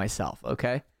say so myself,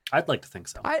 okay? I'd like to think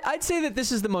so. I'd say that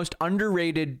this is the most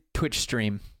underrated Twitch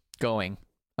stream going,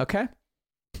 okay?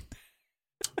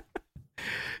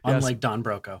 Unlike Don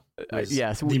Broco,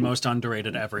 yes, the most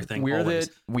underrated everything. We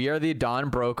are the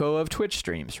Don Broco of Twitch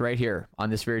streams right here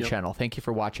on this very channel. Thank you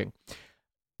for watching.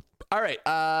 All right,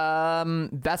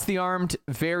 that's The Armed.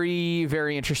 Very,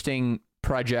 very interesting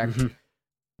project.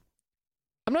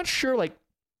 I'm not sure like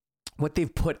what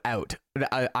they've put out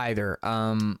either.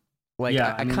 I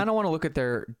kind of want to look at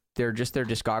their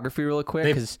discography really quick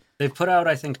because they've put out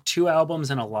I think 2 albums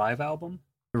and a live album.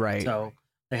 Right. So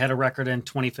they had a record in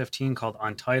 2015 called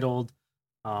Untitled.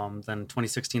 Then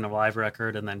 2016 a live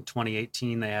record, and then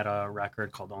 2018 they had a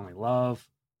record called Only Love.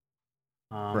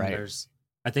 Right.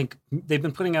 I think they've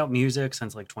been putting out music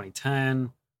since like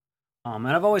 2010. And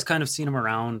I've always kind of seen them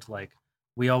around. Like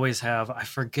we always have, I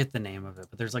forget the name of it,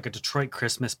 but there's like a Detroit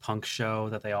Christmas punk show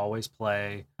that they always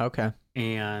play. Okay.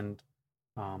 And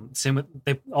same with,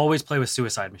 they always play with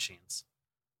Suicide Machines.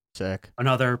 Sick.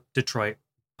 Another Detroit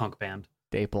punk band.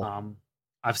 Staple.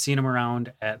 I've seen them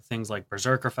around at things like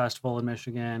Berserker Festival in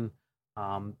Michigan.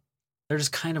 They're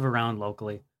just kind of around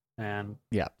locally. And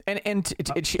yeah, and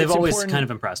they've always kind of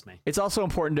impressed me. It's also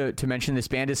important to mention this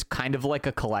band is kind of like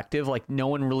a collective. Like no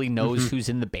one really knows who's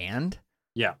in the band.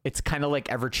 Yeah, it's kind of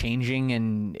like ever changing,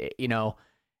 and you know,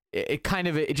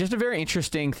 it's just a very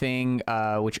interesting thing,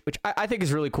 which I think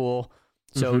is really cool.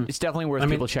 So it's definitely worth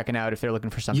people checking out if they're looking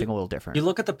for something a little different. You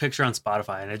look at the picture on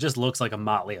Spotify, and it just looks like a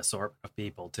motley assortment of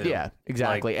people too. Yeah,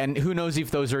 exactly. Like, and who knows if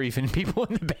those are even people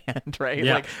in the band, right?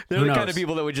 Yeah, like they're the kind of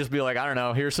people that would just be like, I don't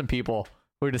know, here's some people.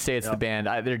 We're going to say it's the band.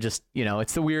 They're just, you know,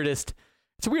 it's the weirdest.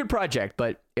 It's a weird project,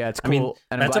 but yeah, it's cool. I mean,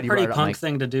 and that's a pretty punk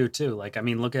thing to do too. Like, I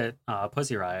mean, look at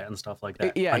Pussy Riot and stuff like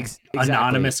that. Yeah, exactly.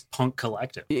 Anonymous punk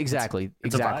collective. Exactly.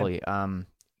 Exactly.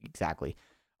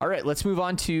 All right, let's move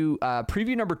on to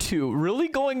preview number 2. Really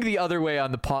going the other way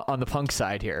on the punk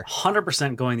side here.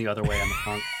 100% going the other way on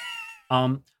the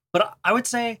punk. But I would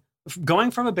say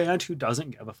going from a band who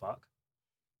doesn't give a fuck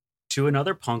to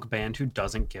another punk band who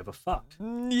doesn't give a fuck.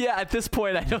 Yeah, at this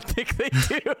point, I don't think they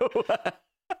do.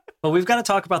 But we've got to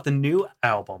talk about the new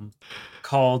album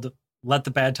called Let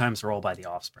the Bad Times Roll by The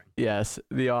Offspring. Yes,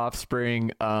 The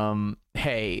Offspring.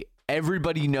 Hey,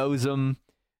 everybody knows them.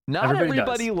 Not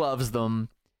everybody loves them.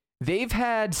 They've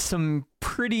had some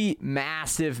pretty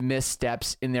massive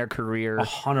missteps in their career.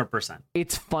 100%.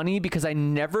 It's funny because I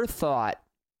never thought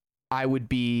I would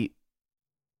be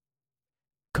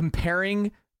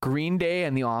comparing Green Day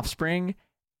and The Offspring.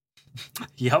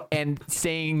 Yep. And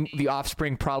saying The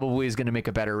Offspring probably is going to make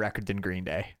a better record than Green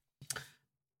Day.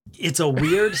 It's a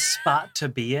weird spot to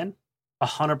be in,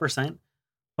 100%.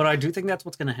 But I do think that's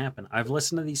what's going to happen. I've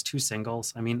listened to these 2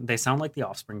 singles. I mean, they sound like The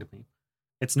Offspring to me.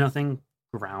 It's nothing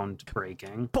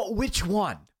groundbreaking. But which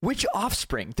one? Which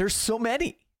Offspring? There's so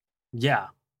many. Yeah.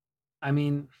 I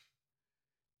mean,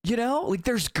 you know, like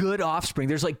there's good Offspring.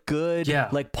 There's like good,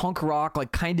 like punk rock,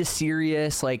 like kind of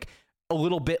serious, like a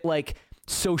little bit like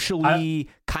socially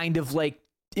kind of like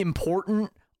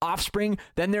important Offspring.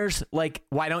 Then there's like,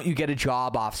 why don't you get a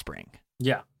job Offspring?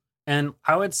 Yeah. And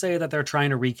I would say that they're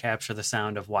trying to recapture the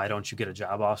sound of Why Don't You Get a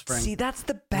Job Offspring. See, that's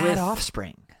the bad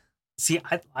Offspring. See,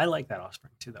 I like that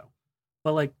Offspring too, though.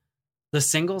 But like the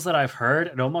singles that I've heard,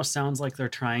 it almost sounds like they're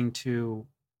trying to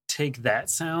take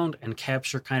that sound and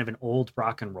capture kind of an old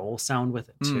rock and roll sound with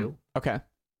it too. Okay.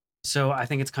 So I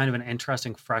think it's kind of an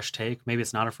interesting, fresh take. Maybe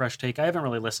it's not a fresh take. I haven't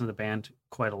really listened to the band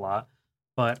quite a lot,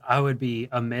 but I would be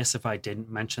amiss if I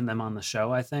didn't mention them on the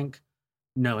show, I think.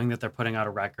 Knowing that they're putting out a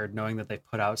record, knowing that they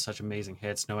put out such amazing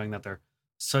hits, knowing that they're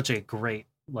such a great,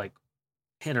 like,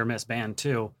 hit or miss band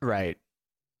too. Right.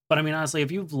 But I mean, honestly,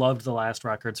 if you've loved the last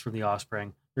records from The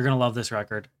Offspring, you're going to love this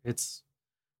record. I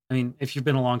mean, if you've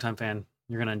been a longtime fan,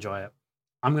 you're going to enjoy it.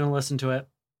 I'm going to listen to it.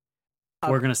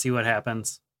 We're going to see what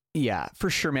happens. Yeah, for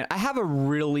sure, man. I have a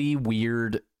really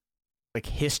weird like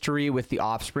history with The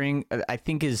Offspring. I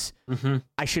think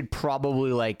I should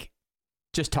probably like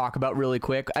just talk about really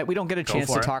quick. We don't get a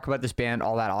chance to talk about this band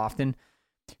all that often.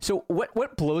 So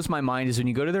what blows my mind is when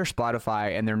you go to their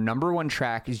Spotify and their number 1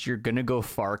 track is You're Gonna Go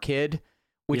Far Kid,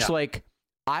 which like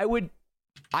I would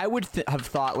have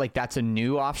thought like that's a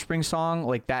new Offspring song,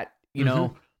 like that, you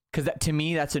know, because that to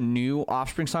me that's a new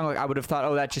Offspring song. Like I would have thought,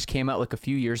 oh, that just came out like a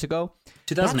few years ago.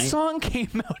 2008. That song came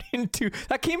out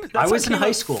I was in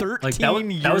high school. 13 like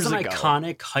years that was an ago.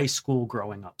 iconic high school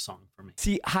growing up song for me.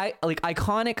 See,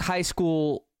 iconic high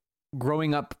school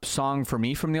growing up song for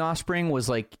me from The Offspring was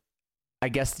like, I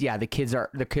guess, yeah, the kids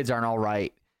aren't all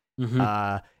right.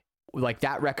 Like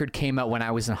that record came out when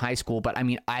I was in high school, but I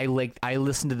mean, I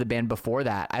listened to the band before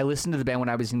that. I listened to the band when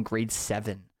I was in grade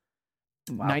 7.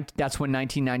 Wow. That's when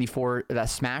 1994 that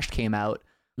Smashed came out.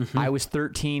 I was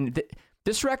 13.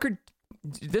 This record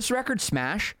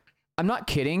Smash, I'm not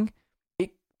kidding.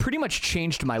 It pretty much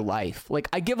changed my life. Like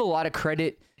I give a lot of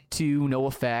credit to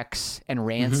NoFX and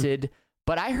Rancid,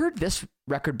 but I heard this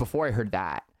record before I heard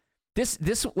that.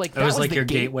 This like that was like your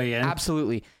gateway in.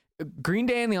 Absolutely. Green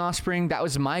Day and The Offspring, that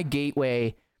was my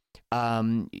gateway.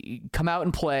 Come Out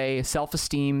and Play,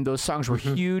 Self-Esteem, those songs were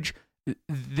huge.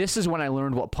 This is when I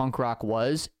learned what punk rock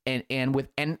was, and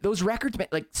those records,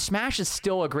 like Smash is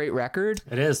still a great record.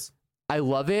 It is. I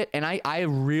love it, and I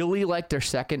really like their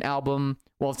second album.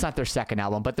 Well, it's not their second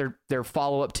album, but their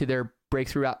follow up to their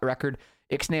breakthrough record,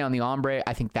 Ixnay on the Hombre.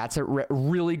 I think that's a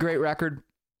really great record,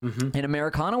 and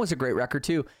Americana was a great record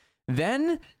too.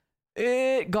 Then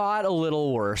it got a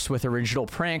little worse with Original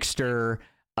Prankster.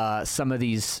 Some of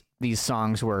these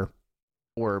songs were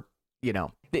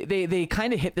they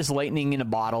kind of hit this lightning in a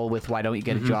bottle with Why Don't You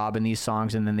Get a Job in these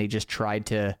songs, and then they just tried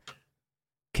to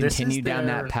continue down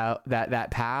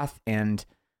that path, and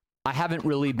I haven't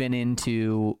really been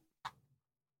into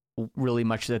really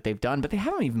much that they've done, but they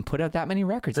haven't even put out that many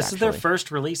records. This is their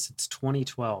first release. It's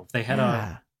 2012. They had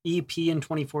a EP in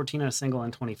 2014 and a single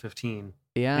in 2015.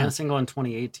 Yeah, and a single in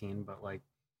 2018, but like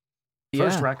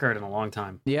first record in a long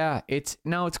time. Yeah, it's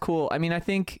cool. I mean, I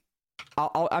think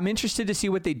I'm interested to see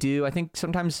what they do. I think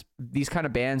sometimes these kind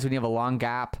of bands, when you have a long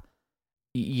gap,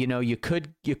 you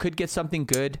could get something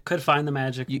good. Could find the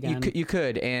magic again. You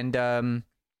could, and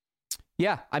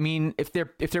I mean, if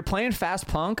they're playing fast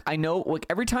punk, I know like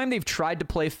every time they've tried to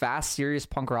play fast, serious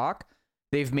punk rock,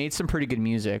 they've made some pretty good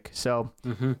music. So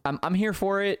I'm here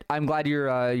for it. I'm glad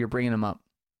you're bringing them up.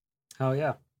 Oh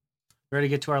yeah, ready to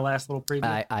get to our last little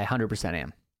preview? I 100%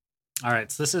 am. All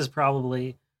right, so this is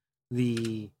probably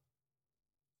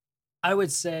I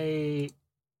would say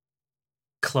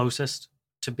closest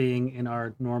to being in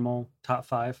our normal top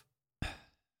 5.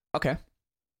 Okay.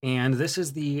 And this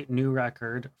is the new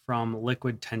record from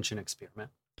Liquid Tension Experiment,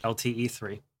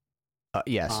 LTE3.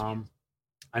 Yes.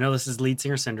 I know this is Lead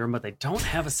Singer Syndrome, but they don't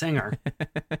have a singer.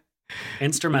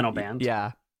 Instrumental band.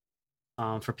 Yeah.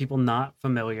 For people not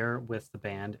familiar with the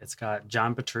band, it's got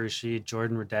John Petrucci,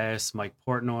 Jordan Rudess, Mike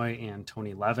Portnoy, and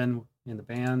Tony Levin in the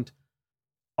band.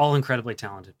 All incredibly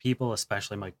talented people,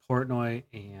 especially Mike Portnoy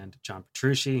and John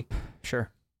Petrucci.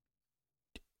 Sure.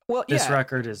 Well, this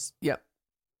record is... Yep.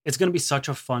 It's going to be such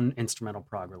a fun instrumental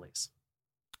prog release.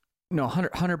 No,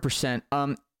 100%.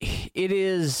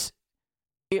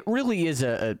 It really is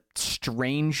a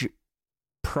strange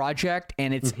project,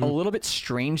 and it's a little bit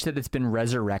strange that it's been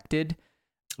resurrected.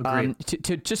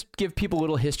 To just give people a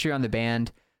little history on the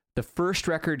band, the first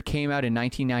record came out in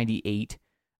 1998.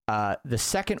 The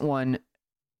second one,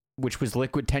 which was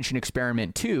Liquid Tension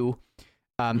Experiment 2,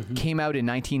 came out in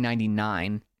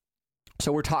 1999.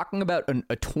 So we're talking about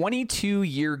a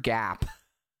 22-year gap.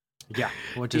 Yeah,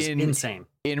 which is insane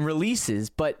in releases.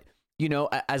 But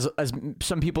as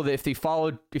some people, if you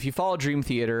follow Dream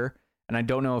Theater, and I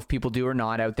don't know if people do or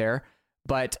not out there,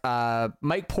 but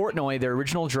Mike Portnoy, their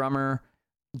original drummer,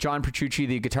 John Petrucci,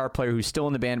 the guitar player who's still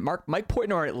in the band, Mike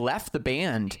Portnoy left the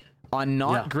band on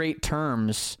not great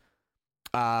terms.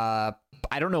 I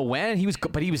don't know when he was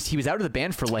out of the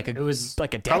band for like a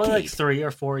decade, probably like 3 or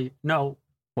 4. No.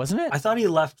 Wasn't it? I thought he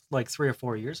left like 3 or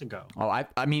 4 years ago. Oh, I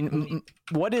mean,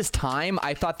 what is time?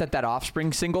 I thought that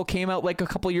Offspring single came out like a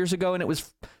couple years ago, and it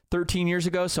was 13 years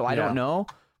ago, so I don't know.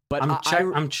 But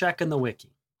I'm checking the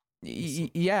wiki.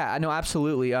 Yeah, no,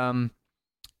 absolutely. Looks...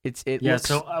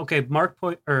 So okay, Mike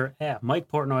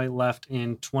Portnoy left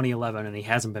in 2011, and he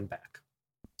hasn't been back.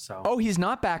 So he's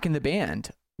not back in the band.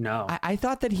 No, I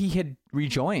thought that he had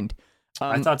rejoined.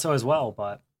 I thought so as well,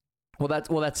 but.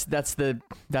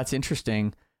 That's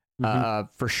interesting,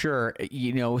 for sure.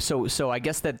 So I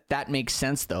guess that makes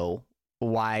sense though.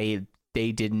 Why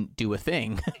they didn't do a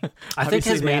thing? I think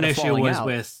his main issue was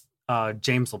with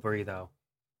James LaBrie, though.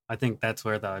 I think that's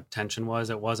where the tension was.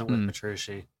 It wasn't with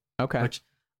Petrucci. Okay. Which,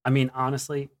 I mean,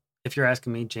 honestly, if you're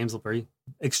asking me, James LaBrie,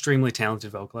 extremely talented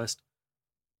vocalist.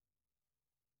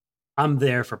 I'm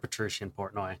there for Petrucci and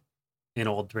Portnoy in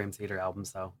old Dream Theater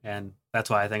albums, though, and that's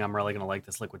why I think I'm really going to like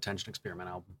this Liquid Tension Experiment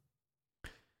album.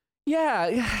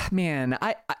 Yeah, man.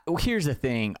 Here's the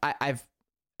thing. I've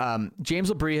James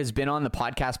LaBrie has been on the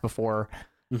podcast before,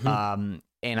 and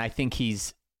I think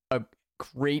he's a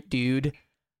great dude.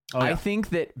 I think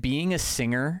that being a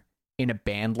singer in a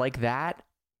band like that,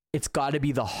 it's got to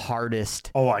be the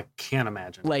hardest. Oh, I can't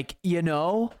imagine. Like, you're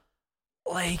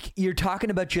talking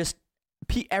about just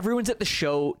everyone's at the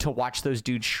show to watch those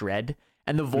dudes shred,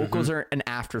 and the vocals are an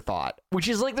afterthought, which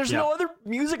is like there's no other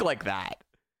music like that,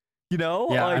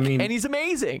 Yeah, I mean, and he's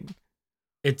amazing.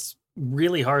 It's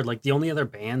really hard. Like the only other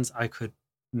bands I could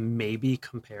maybe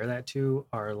compare that to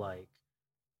are like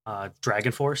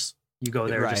Dragon Force. You go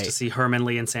there just to see Herman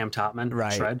Lee and Sam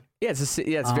Topman shred. Yeah, it's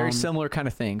a very similar kind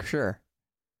of thing. Sure.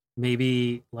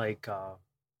 Maybe like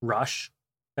Rush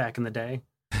back in the day.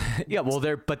 Yeah, well,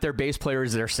 their bass player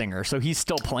is their singer, so he's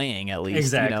still playing at least.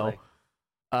 Exactly.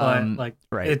 But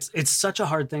it's such a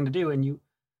hard thing to do, and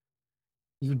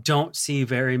you don't see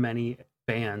very many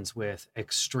bands with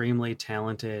extremely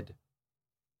talented,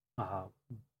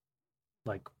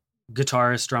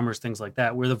 guitarists, drummers, things like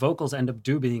that, where the vocals end up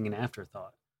being an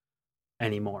afterthought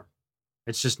anymore.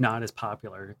 It's just not as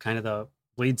popular. Kind of the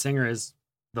lead singer is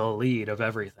the lead of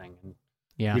everything. And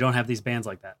you don't have these bands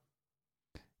like that.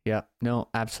 Yeah, no,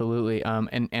 absolutely.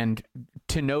 And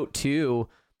to note too,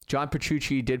 John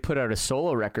Petrucci did put out a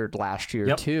solo record last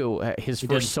year too. His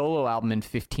first solo album in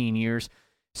 15 years.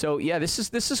 So yeah, this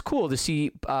is cool to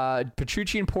see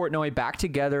Petrucci and Portnoy back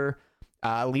together,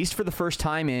 at least for the first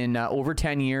time in over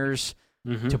 10 years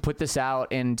to put this out.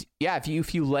 And yeah,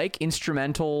 if you like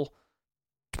instrumental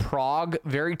prog,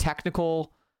 very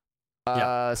technical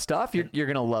stuff, you're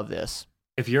gonna love this.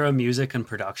 If you're a music and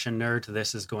production nerd,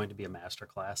 this is going to be a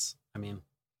masterclass. I mean,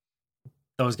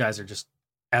 those guys are just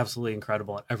absolutely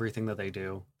incredible at everything that they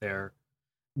do. They're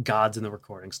gods in the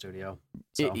recording studio.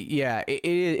 So.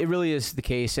 It really is the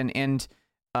case. And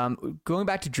going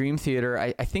back to Dream Theater,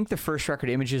 I think the first record,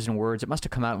 Images and Words, it must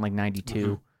have come out in like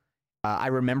 92. I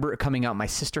remember it coming out. My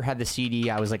sister had the CD.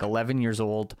 I was like 11 years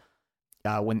old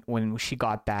when she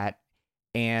got that.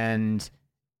 And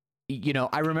you know,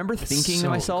 I remember thinking to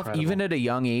myself, even at a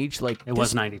young age, like it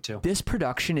was 92. This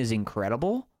production is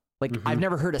incredible. Like I've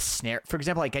never heard a snare, for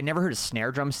example, like I never heard a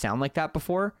snare drum sound like that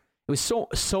before. It was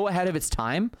so ahead of its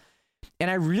time,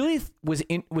 and I really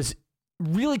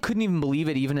really couldn't even believe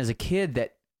it, even as a kid,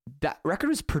 that record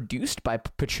was produced by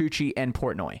Petrucci and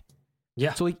Portnoy.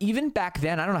 Yeah. So like even back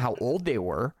then, I don't know how old they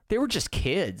were. They were just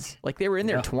kids. Like they were in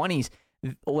their 20s,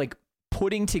 like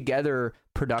putting together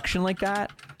production like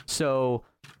that. So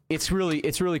it's really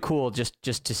cool just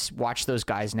to watch those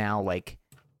guys now, like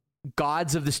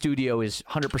gods of the studio is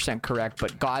 100% correct,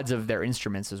 but gods of their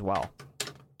instruments as well.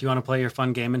 Do you want to play your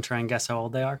fun game and try and guess how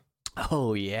old they are?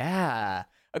 Oh yeah.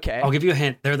 Okay. I'll give you a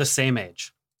hint. They're the same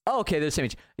age. Oh, okay. They're the same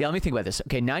age. Yeah. Let me think about this.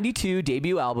 Okay. 92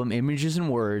 debut album, Images and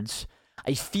Words.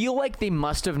 I feel like they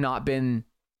must have not been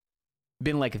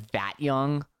like that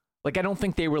young. Like, I don't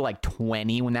think they were like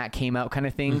 20 when that came out kind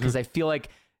of thing. Cause I feel like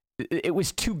it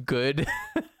was too good.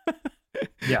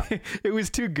 Yeah, it was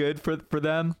too good for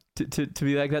them to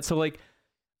be like that. So like,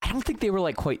 I don't think they were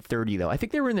like quite 30 though. I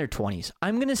think they were in their 20s.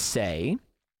 I'm gonna say,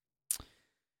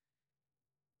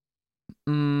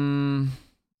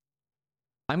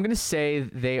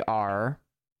 they are.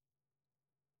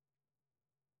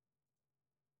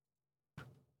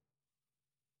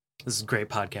 This is great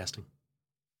podcasting.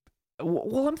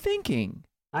 Well, I'm thinking.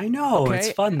 I know, okay.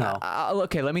 It's fun though.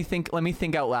 Okay, let me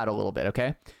think out loud a little bit.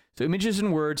 Okay. So Images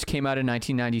and Words came out in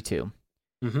 1992.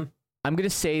 I'm going to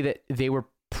say that they were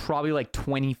probably like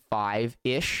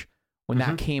 25-ish when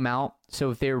that came out.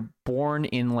 So if they were born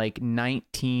in like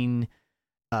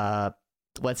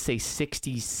let's say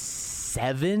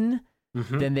 67,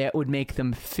 then that would make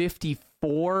them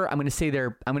 54. I'm going to say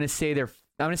they're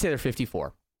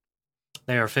 54.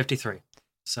 They are 53.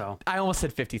 So I almost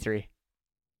said 53.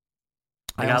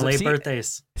 I got late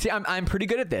birthdays. See, I'm pretty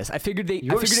good at this. I figured good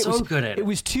at it. It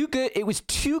was too good. It was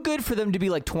too good for them to be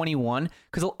like 21.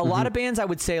 Because a lot of bands, I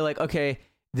would say like, okay,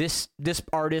 this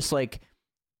artist like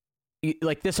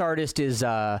this artist is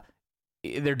their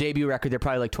debut record. They're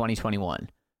probably like 2021,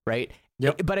 right?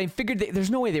 Yep. But I figured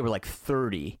there's no way they were like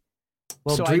 30.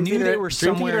 Well, so Dream I knew Theater, they were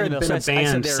somewhere in the middle. I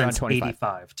said they were around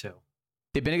 85 too.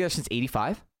 They've been together since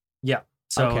 85. Yeah.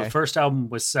 So the first album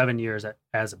was 7 years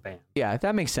as a band. Yeah,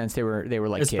 that makes sense. They were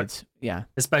like kids. Yeah.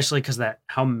 Especially because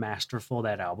how masterful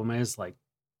that album is. Like,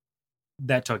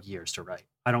 that took years to write.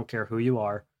 I don't care who you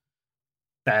are.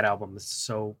 That album is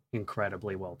so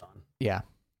incredibly well done. Yeah.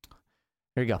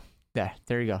 There you go. Yeah,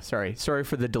 there you go. Sorry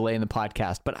for the delay in the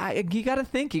podcast, but you got to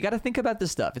think about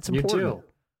this stuff. It's important. You do.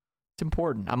 It's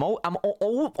important. I'm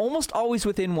almost always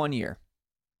within 1 year.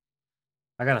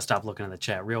 I gotta stop looking at the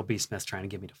chat. Real B Smith's trying to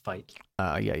get me to fight.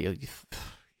 Yeah.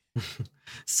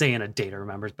 Saying a data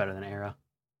remembers better than Era.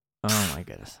 Oh my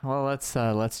goodness. Well, let's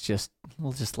just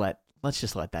let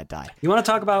that die. You want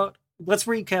to talk about? Let's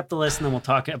recap the list and then we'll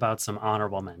talk about some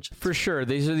honorable mentions. For sure.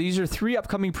 These are 3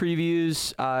 upcoming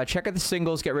previews. Check out the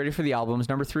singles. Get ready for the albums.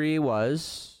 Number 3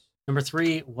 was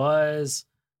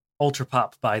Ultra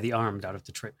Pop by The Armed out of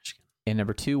Detroit, Michigan. And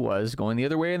number 2 was going the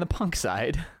other way on the punk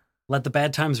side. Let the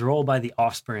Bad Times Roll by The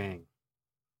Offspring.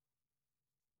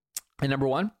 And number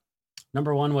 1?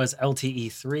 Number 1 was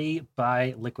LTE 3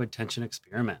 by Liquid Tension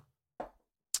Experiment.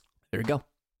 There you go.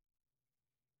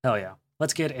 Hell yeah.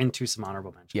 Let's get into some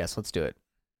honorable mentions. Yes, let's do it.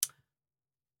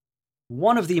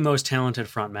 One of the most talented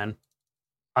frontmen.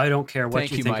 I don't care what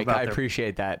you think Mike. About I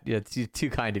appreciate that. It's too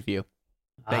kind of you.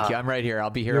 Thank you. I'm right here. I'll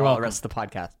be here all the rest of the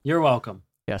podcast. You're welcome.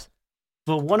 Yes.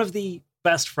 But one of the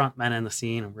best frontmen in the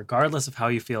scene, regardless of how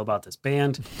you feel about this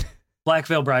band, Black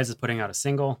Veil Brides is putting out a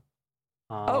single.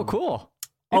 Oh, cool.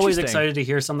 Always Interesting. excited to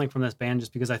hear something from this band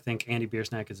just because I think Andy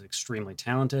Biersnack is extremely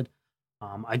talented.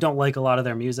 I don't like a lot of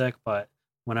their music, but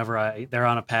whenever they're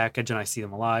on a package and I see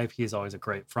them live, he's always a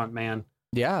great front man.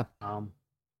 Yeah.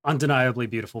 Undeniably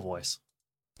beautiful voice.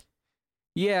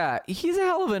 Yeah, he's a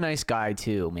hell of a nice guy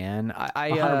too, man.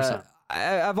 100%.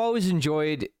 I've always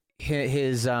enjoyed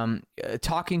his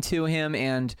talking to him,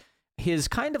 and his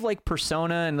kind of like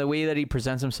persona and the way that he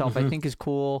presents himself. I think is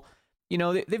cool. You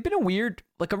know, they've been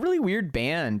a really weird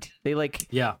band. They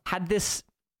had this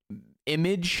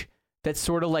image that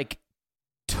sort of like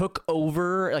took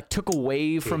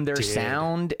away from their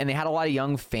sound, and they had a lot of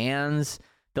young fans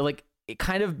that like it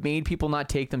kind of made people not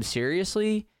take them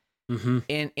seriously.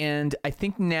 And I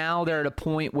think now they're at a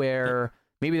point where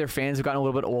maybe their fans have gotten a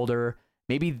little bit older.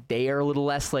 Maybe they are a little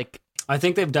less like. I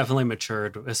think they've definitely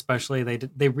matured. Especially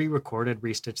they re-recorded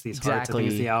 "Restitch These Hearts." I think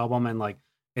it's the album, and like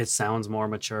it sounds more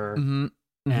mature.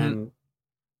 And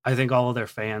I think all of their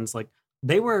fans, like,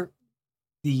 they were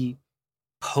the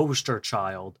poster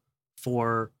child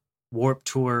for Warped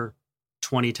Tour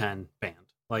 2010 band.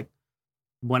 Like,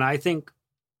 when I think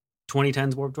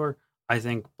 2010's Warped Tour, I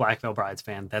think Black Veil Brides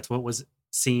fan. That's what was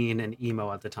seen in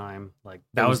emo at the time. Like,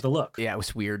 that was the look. Yeah, it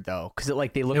was weird though, because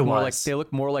they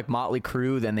looked more like Motley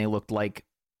Crue than they looked like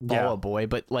Fall Out Boy.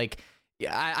 But like,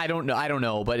 I don't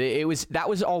know. But that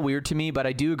was all weird to me. But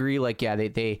I do agree. Like, yeah,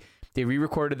 they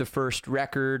re-recorded the first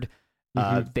record.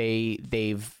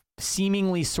 They've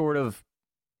seemingly sort of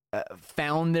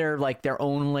found their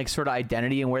own like sort of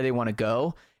identity and where they want to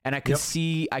go. And I could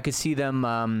see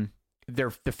them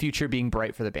the future being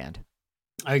bright for the band.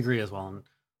 I agree as well. And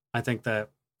I think that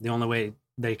the only way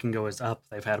they can go is up.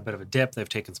 They've had a bit of a dip. They've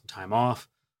taken some time off.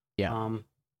 Yeah.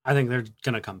 I think they're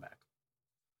going to come back.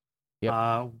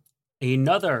 Yeah.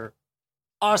 Another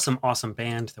awesome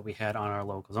band that we had on our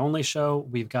Locals Only show.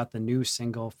 We've got the new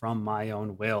single from My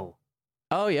Own Will.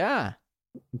 Oh, yeah.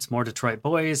 It's more Detroit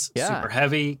boys. Yeah. Super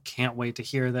heavy. Can't wait to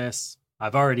hear this.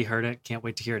 I've already heard it. Can't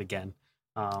wait to hear it again.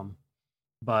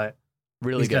 But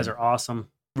really these good. guys are awesome.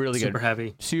 Really super good.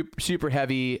 Heavy. Super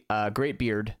heavy. Great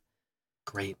beard.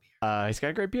 Great beard. He's got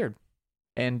a great beard.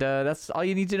 And that's all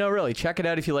you need to know, really. Check it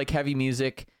out if you like heavy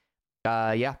music.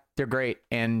 Yeah, they're great.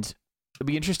 And it'll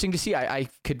be interesting to see. I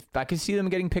could see them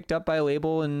getting picked up by a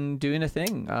label and doing a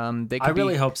thing. I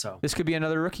really hope so. This could be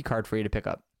another rookie card for you to pick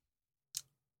up.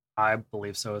 I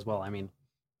believe so as well. I mean,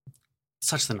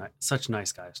 such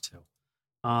nice guys too.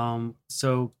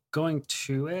 So going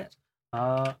to it,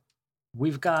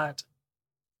 we've got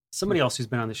somebody else who's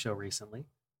been on the show recently.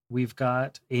 We've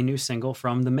got a new single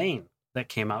from The Maine that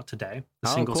came out today. The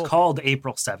single's called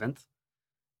April 7th.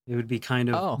 It would be kind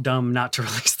of dumb not to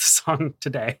release the song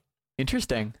today.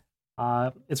 Interesting.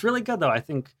 It's really good though. I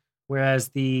think whereas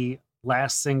the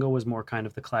last single was more kind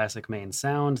of the classic Maine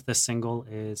sound, this single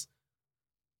is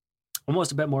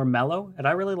almost a bit more mellow, and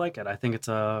I really like it. I think it's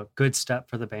a good step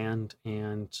for the band,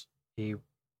 and it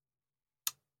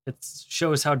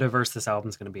shows how diverse this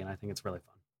album's going to be, and I think it's really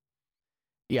fun.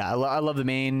 Yeah, I love The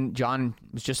Maine. John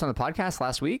was just on the podcast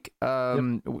last week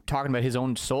talking about his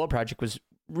own solo project. Was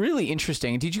really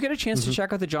interesting. Did you get a chance to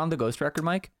check out the John the Ghost record,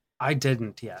 Mike? I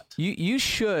didn't yet. You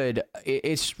should.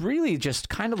 It's really just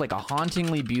kind of like a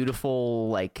hauntingly beautiful,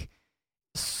 like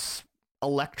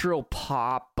electro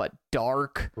pop but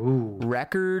dark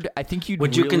record. I think you'd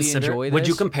would really you consider enjoy this. Would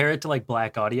you compare it to like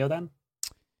Black Audio then?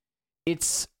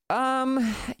 It's a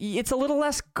little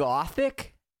less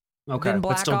gothic than Black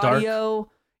but still Audio. Dark?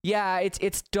 Yeah,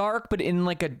 it's dark, but in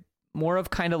like a more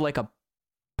of kind of like a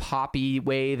poppy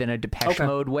way than a Depeche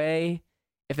Mode way.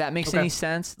 If that makes any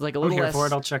sense, like a little I'm here less. for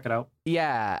it. I'll check it out.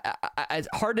 Yeah, it's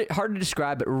hard to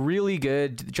describe, but really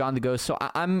good, John the Ghost. So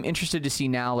I'm interested to see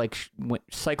now, like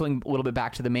cycling a little bit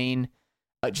back to The Maine,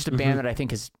 just a band that I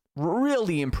think has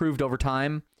really improved over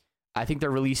time. I think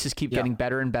their releases keep getting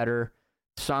better and better,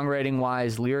 songwriting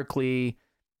wise, lyrically,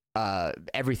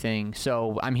 everything.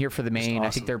 So I'm here for The Maine. Awesome. I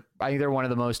think they're one of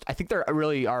the most. I think they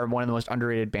really are one of the most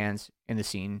underrated bands in the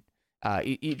scene.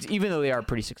 Even though they are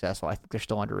pretty successful, I think they're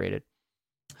still underrated.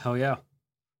 Hell yeah.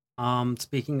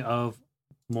 Speaking of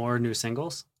more new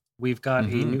singles, we've got a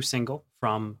new single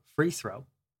from Free Throw.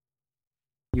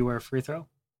 You were Free Throw?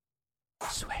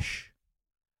 Swish.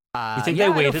 You think they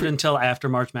waited until after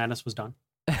March Madness was done?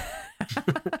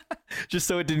 Just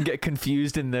so it didn't get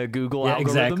confused in the Google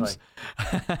algorithms?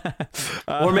 Exactly.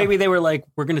 Or maybe they were like,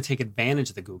 we're going to take advantage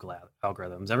of the Google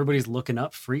algorithms. Everybody's looking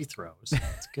up Free Throws.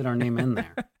 Let's get our name in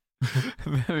there.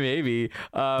 Maybe.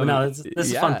 But no, this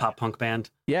is a fun pop punk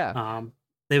band. Yeah.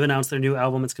 They've announced their new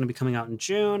album. It's going to be coming out in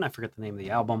June. I forget the name of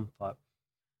the album, but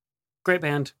great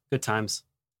band, good times.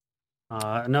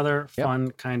 Another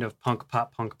fun kind of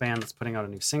pop punk band that's putting out a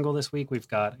new single this week. We've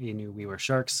got a new We Were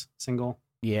Sharks single.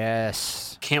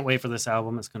 Yes. Can't wait for this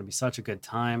album. It's going to be such a good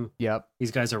time. Yep.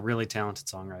 These guys are really talented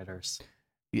songwriters.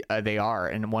 They are,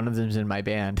 and one of them's in my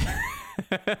band.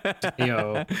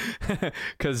 Yo.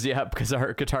 Because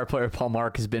our guitar player Paul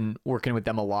Mark has been working with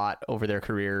them a lot over their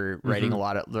career, writing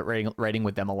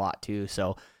with them a lot too.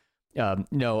 So,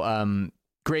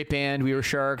 great band. We Were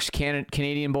Sharks,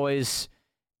 Canadian boys,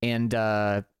 and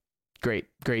great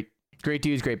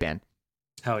dudes, great band.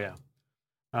 Hell yeah.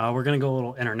 We're gonna go a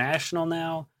little international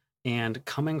now, and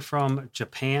coming from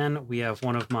Japan, we have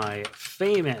one of my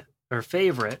favorite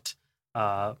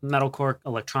metalcore,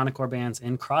 electronic core bands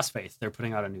in Crossfaith. They're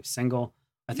putting out a new single.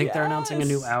 I think they're announcing a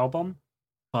new album,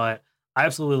 but I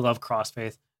absolutely love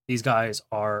Crossfaith. These guys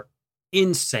are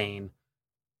insane.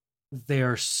 They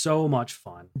are so much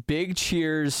fun. Big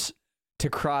cheers to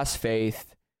Crossfaith,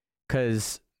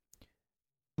 because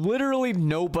literally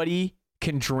nobody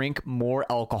can drink more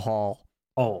alcohol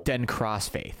than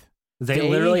Crossfaith. They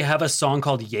literally have a song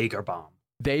called Jaeger Bomb.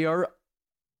 They are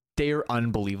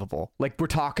unbelievable. Like, we're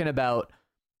talking about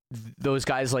those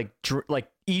guys, like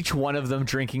each one of them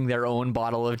drinking their own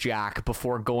bottle of Jack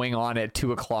before going on at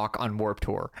 2:00 on Warped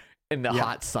Tour in the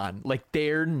hot sun. Like,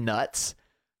 they're nuts.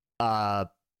 They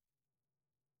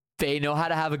know how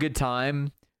to have a good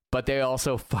time, but they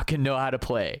also fucking know how to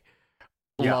play.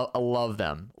 Yeah. Love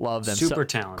them. Super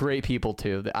talented. Great people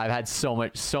too. I've had so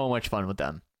much fun with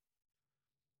them.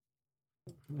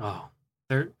 Oh,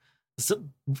 they're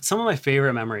some of my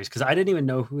favorite memories, because I didn't even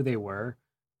know who they were,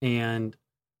 and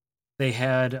they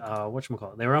had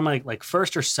whatchamacallit. They were on my like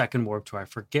first or second Warped Tour. I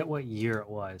forget what year it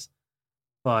was,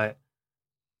 but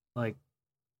like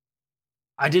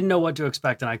I didn't know what to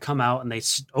expect, and I come out and they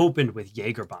opened with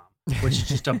Jaeger Bomb, which is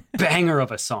just a banger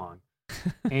of a song,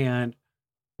 and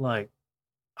like,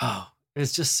 oh,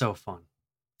 it's just so fun,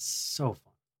 so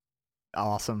fun.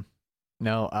 Awesome.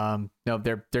 No,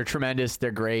 they're tremendous.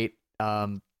 They're great.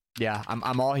 Yeah,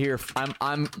 I'm all here.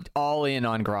 I'm all in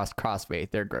on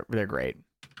Crossfaith. They're great.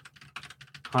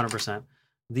 100%.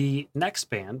 The next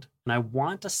band, and I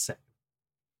want to say,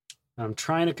 I'm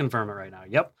trying to confirm it right now.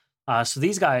 Yep. So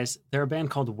these guys, they're a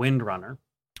band called Windrunner.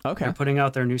 Okay. They're putting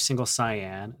out their new single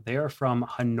Cyan. They are from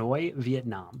Hanoi,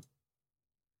 Vietnam.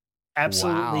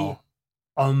 Absolutely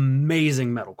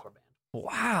amazing metalcore band.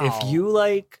 Wow. If you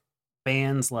like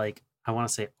bands like, I want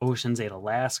to say Ocean's 8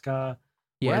 Alaska,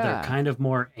 where they're kind of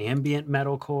more ambient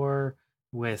metalcore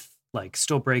with like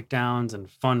still breakdowns and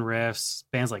fun riffs,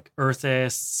 bands like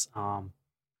Earthists,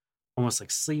 almost like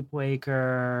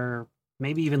Sleepwaker,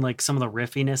 maybe even like some of the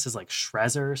riffiness is like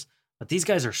Shrezzers, but these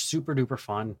guys are super duper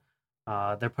fun.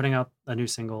 They're putting out a new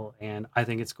single, and I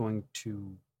think it's going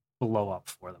to blow up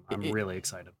for them. I'm really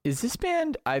excited. Is this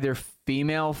band either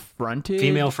female fronted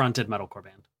metalcore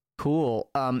band? Cool.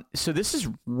 So this is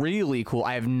really cool.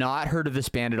 I have not heard of this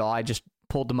band at all. I just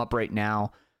pulled them up right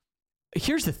now.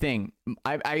 Here's the thing.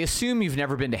 I assume you've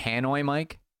never been to Hanoi,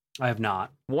 Mike. I have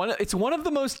not. It's one of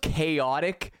the most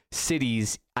chaotic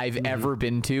cities I've ever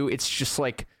been to. It's just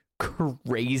like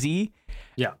crazy.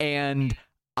 Yeah. And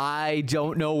I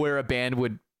don't know where a band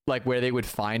would where they would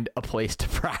find a place to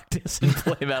practice and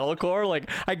play metalcore. Like,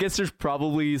 I guess there's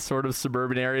probably sort of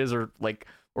suburban areas or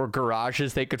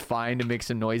garages they could find to make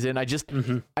some noise in. I just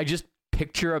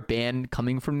picture a band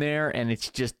coming from there, and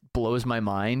it just blows my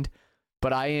mind.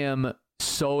 But I am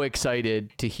so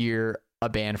excited to hear a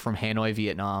band from Hanoi,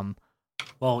 Vietnam.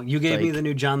 Well, you gave me the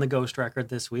new John the Ghost record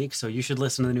this week, so you should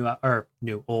listen to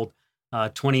the old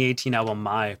 2018 album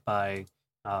My by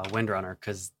Windrunner,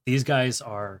 because these guys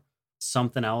are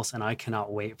something else, and I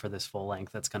cannot wait for this full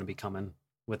length that's going to be coming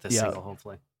with this single,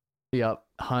 hopefully. Yep,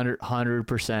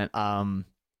 100%.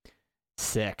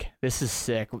 Sick. This is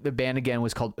sick. The band again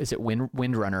was called, is it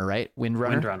Windrunner, right?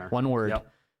 Windrunner. One word.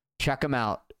 Yep. Check them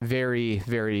out. Very,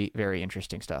 very, very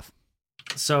interesting stuff.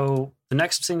 So the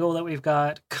next single that we've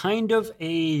got, kind of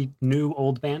a new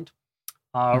old band.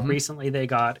 Recently they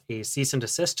got a cease and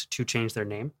desist to change their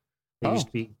name. They used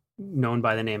to be known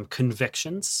by the name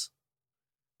Convictions.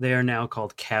 They are now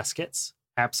called Caskets.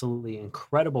 Absolutely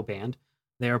incredible band.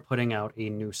 They are putting out a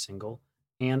new single,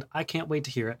 and I can't wait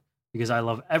to hear it, because I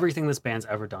love everything this band's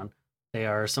ever done. They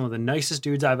are some of the nicest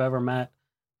dudes I've ever met,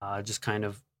 just kind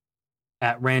of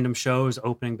at random shows,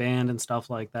 opening band and stuff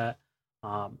like that.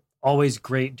 Always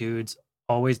great dudes,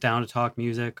 always down to talk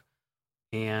music,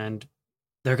 and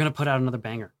they're going to put out another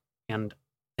banger. And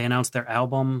they announced their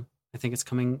album. I think it's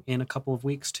coming in a couple of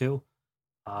weeks too.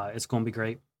 It's going to be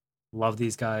great. Love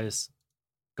these guys.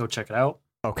 Go check it out.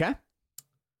 Okay.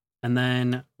 And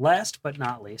then last but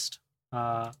not least,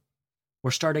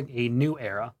 we're starting a new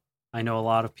era I know a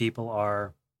lot of people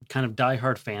are kind of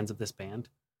diehard fans of this band,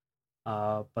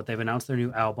 but they've announced their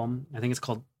new album. I think it's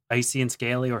called Icy and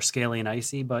Scaly, or Scaly and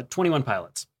Icy, but 21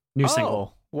 Pilots, new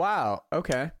single. Wow.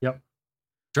 Okay. Yep.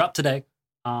 Dropped today.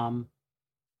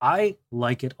 I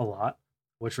like it a lot,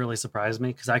 which really surprised me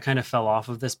because I kind of fell off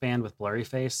of this band with Blurry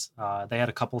Face. They had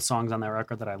a couple songs on that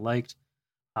record that I liked.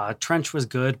 Trench was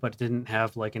good, but didn't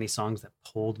have like any songs that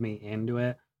pulled me into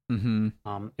it.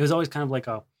 Mm-hmm. It was always kind of like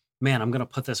man, I'm going to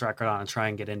put this record on and try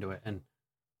and get into it. And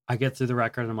I get through the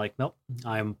record and I'm like, nope,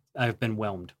 I've been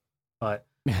whelmed. But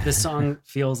this song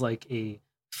feels like a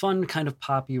fun kind of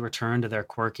poppy return to their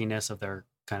quirkiness of their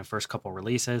kind of first couple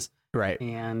releases. Right.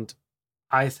 And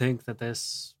I think that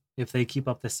if they keep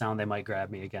up this sound, they might grab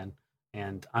me again.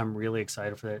 And I'm really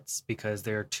excited for this because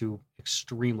they're two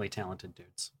extremely talented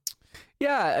dudes.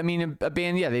 Yeah, I mean, a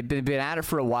band, they've been at it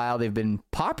for a while. They've been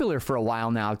popular for a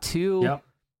while now, too. Yep.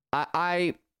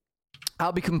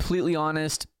 I'll be completely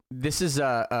honest. This is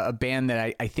a band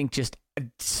that I think just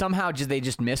somehow they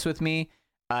just miss with me.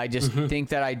 I just think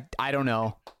that I don't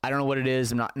know. I don't know what it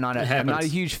is. I'm not a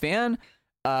huge fan.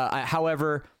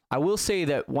 However, I will say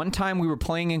that one time we were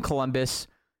playing in Columbus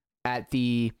at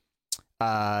the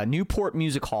Newport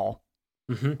Music Hall,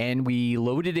 and we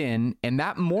loaded in, and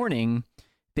that morning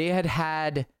they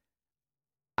had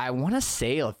I want to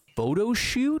say a photo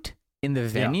shoot in the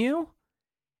venue,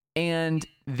 and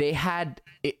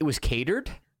it was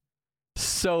catered.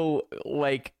 So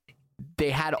like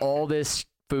they had all this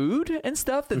food and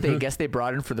stuff that they guess they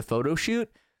brought in for the photo shoot.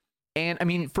 And I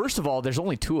mean, first of all, there's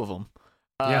only two of them.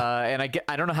 And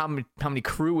I don't know how many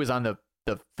crew was on the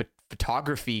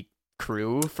photography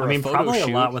crew for a photo probably shoot.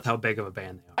 A lot with how big of a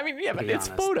band they are. I mean, yeah, but it's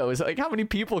photos. Like how many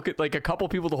people could, like a couple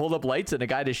people to hold up lights and a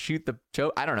guy to shoot the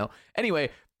show? I don't know. Anyway,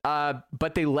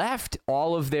 but they left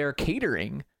all of their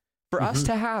catering for us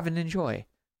to have and enjoy.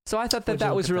 So I thought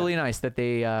that was really nice that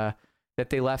they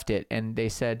left it, and they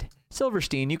said,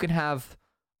 Silverstein, you can have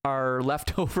our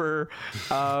leftover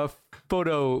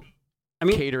photo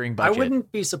catering budget. I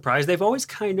wouldn't be surprised. They've always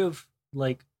kind of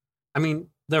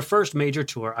their first major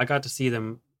tour, I got to see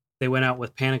them. They went out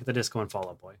with Panic at the Disco and Fall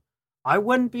Out Boy. I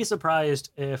wouldn't be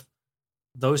surprised if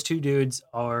those two dudes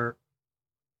are,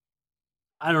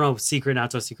 I don't know, secret,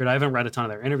 not so secret. I haven't read a ton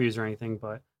of their interviews or anything,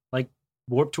 but like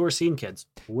Warped Tour scene kids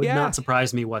would not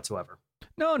surprise me whatsoever.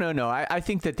 No. I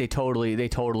think that they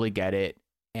totally get it.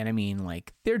 And I mean,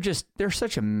 like, they're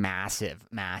such a massive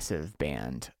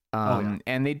band.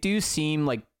 And they do seem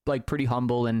like pretty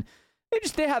humble, and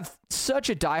they have such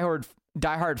a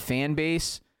diehard fan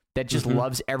base that just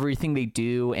loves everything they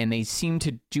do, and they seem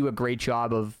to do a great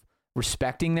job of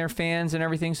respecting their fans and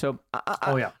everything. So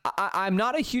I'm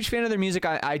not a huge fan of their music.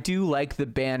 I do like the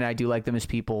band, and I do like them as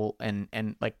people, and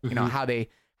like you know how they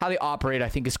operate. I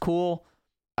think is cool.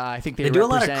 I think they do a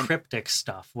lot of cryptic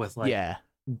stuff with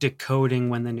decoding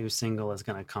when the new single is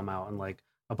going to come out, and like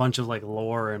a bunch of like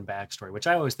lore and backstory, which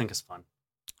I always think is fun.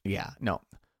 Yeah, no,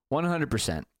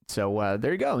 100%. So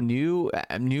there you go.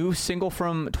 New single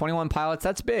from 21 Pilots.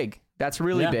 That's big. That's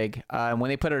really big. And when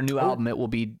they put out a new album,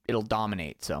 it'll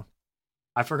dominate. So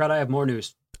I forgot I have more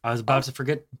news. I was about to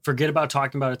forget about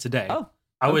talking about it today.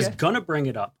 I was gonna bring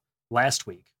it up last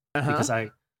week because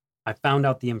I found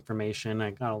out the information.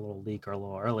 I got a little leak a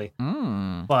little early.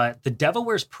 But the Devil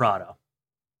Wears Prada.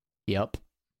 Yep.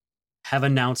 Have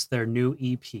announced their new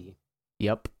EP.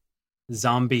 Yep.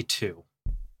 Zombie 2.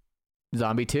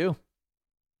 Zombie 2.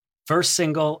 First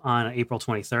single on April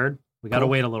 23rd. We got to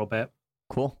wait a little bit.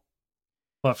 Cool.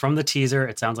 But from the teaser,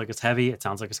 it sounds like it's heavy. It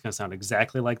sounds like it's going to sound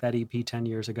exactly like that EP 10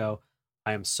 years ago.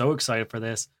 I am so excited for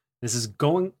this. This is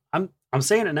going, I'm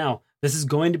saying it now. This is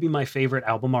going to be my favorite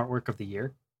album artwork of the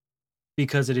year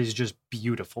because it is just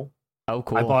beautiful. Oh,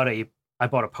 cool. I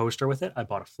bought a poster with it. I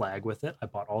bought a flag with it. I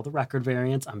bought all the record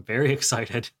variants. I'm very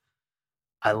excited.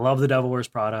 I love The Devil Wears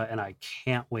Prada, and I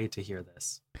can't wait to hear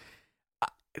this.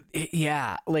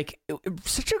 Yeah, like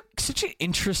such an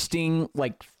interesting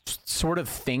like sort of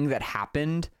thing that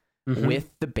happened with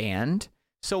the band.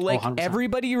 So like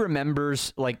everybody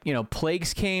remembers, like, you know,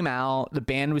 Plagues came out, the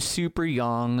band was super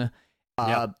young.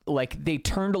 Like they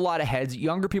turned a lot of heads.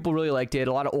 Younger people really liked it.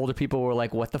 A lot of older people were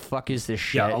like, what the fuck is this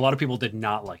shit? Yeah, a lot of people did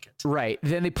not like it. Right.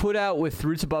 Then they put out with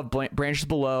Roots Above, Branches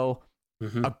Below,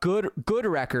 a good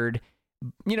record,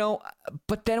 you know,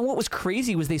 but then what was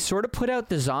crazy was they sort of put out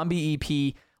the Zombie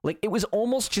EP. Like it was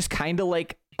almost just kind of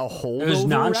like a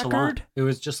holdover record. It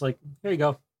was just like, here you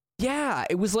go. Yeah,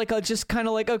 it was like just kind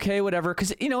of like, okay, whatever.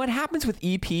 Because, you know, it happens with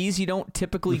EPs. You don't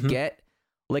typically get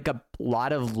like a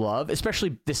lot of love,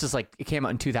 especially this is like, it came out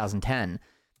in 2010.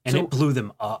 And it blew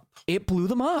them up. It blew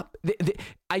them up.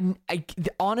 I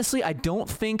honestly, I don't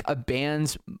think a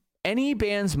band's any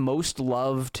band's most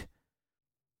loved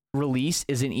release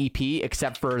is an EP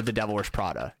except for the Devil Wears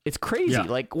Prada. It's crazy. Yeah.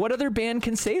 Like, what other band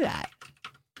can say that?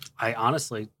 I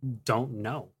honestly don't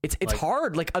know. It's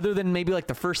hard. Like, other than maybe like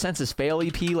the First Census Fail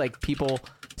EP, like people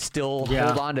still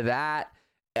hold on to that.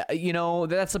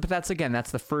 That's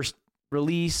the first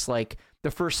release. Like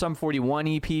the first Sum 41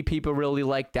 EP, people really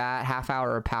like that. Half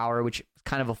Hour of Power, which is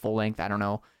kind of a full length. I don't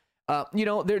know.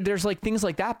 There's like things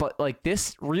like that, but like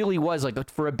this really was like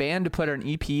for a band to put an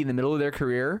EP in the middle of their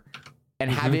career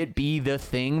and have it be the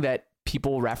thing that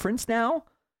people reference now.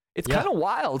 It's kind of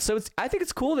wild. So I think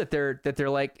it's cool that they're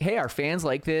like, hey, our fans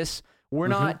like this. We're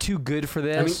not too good for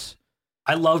this.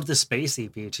 I loved the Space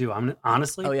EP too.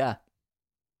 Honestly. Oh yeah.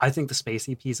 I think the Space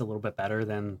EP is a little bit better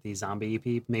than the Zombie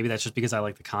EP. Maybe that's just because I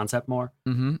like the concept more.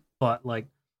 Mm-hmm. But like,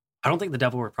 I don't think the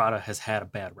Devil Wears Prada has had a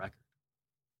bad record.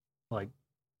 Like,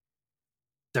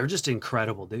 they're just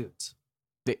incredible dudes.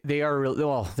 They are really,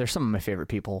 well, they're some of my favorite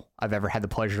people I've ever had the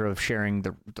pleasure of sharing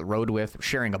the road with,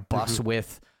 sharing a bus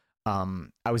with.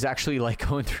 I was actually like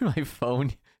going through my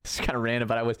phone. It's kind of random,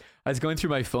 but I was going through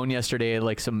my phone yesterday,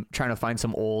 like trying to find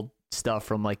some old stuff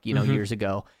from like, years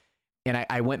ago. And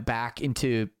I went back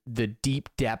into the deep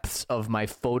depths of my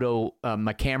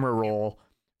my camera roll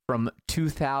from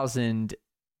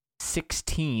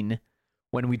 2016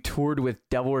 when we toured with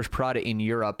Devil Wears Prada in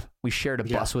Europe. We shared a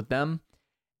bus with them.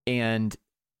 And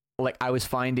like I was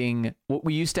finding what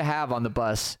we used to have on the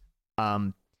bus.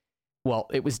 Well,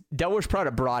 it was Devil Wears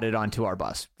Prada brought it onto our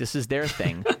bus. This is their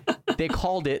thing. They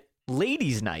called it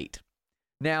Ladies' Night.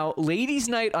 Now, Ladies'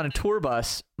 Night on a tour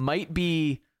bus might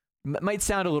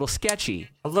sound a little sketchy.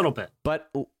 A little bit. But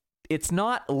it's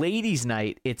not Ladies'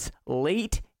 Night. It's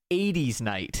Late 80s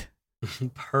Night.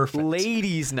 Perfect.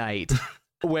 Ladies' Night.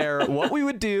 Where what we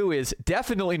would do is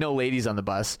definitely no ladies on the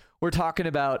bus. We're talking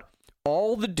about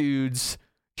all the dudes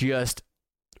just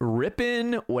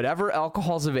ripping whatever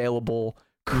alcohol's available,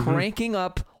 cranking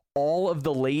up all of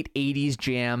the late 80s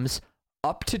jams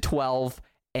up to 12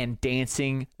 and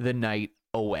dancing the night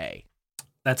away.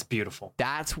 That's beautiful.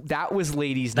 That was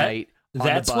Ladies' Night on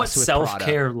That's the what bus with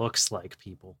self-care Prada. looks like,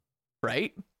 people.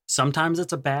 Right? Sometimes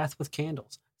it's a bath with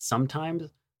candles. Sometimes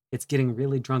it's getting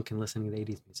really drunk and listening to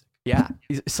 80s music. Yeah.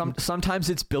 Sometimes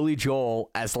it's Billy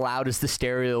Joel as loud as the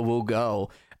stereo will go.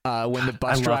 When the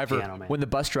bus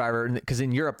driver, because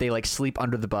in Europe they like sleep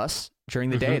under the bus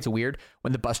during the day. It's weird.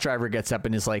 When the bus driver gets up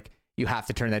and is like, you have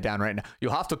to turn that down right now. You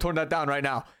have to turn that down right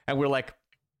now. And we're like,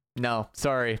 no,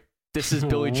 sorry. This is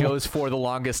Billy Joe's For the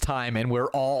Longest Time. And we're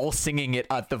all singing it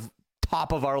at the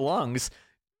top of our lungs.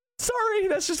 Sorry.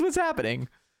 That's just what's happening.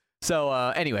 So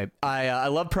anyway, I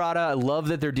love Prada. I love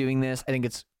that they're doing this. I think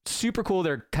it's super cool.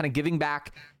 They're kind of giving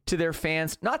back to their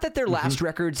fans. Not that their last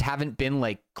records haven't been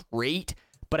like great,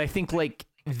 but I think like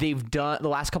they've done the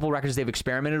last couple of records, they've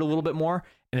experimented a little bit more.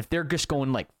 And if they're just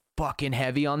going like fucking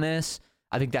heavy on this,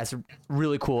 I think that's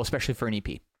really cool, especially for an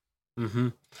EP. Mm-hmm.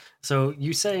 So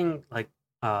you saying like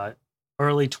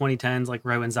early 2010s, like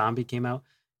right when Zombie came out,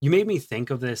 you made me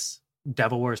think of this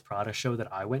Devil Wears Prada show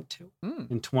that I went to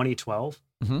in 2012.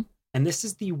 And this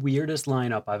is the weirdest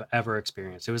lineup I've ever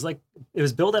experienced. It was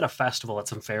billed at a festival at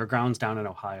some fairgrounds down in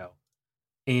Ohio.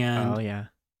 And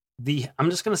I'm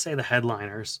just going to say the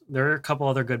headliners. There are a couple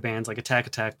other good bands like Attack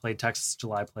Attack played, Texas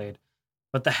July played.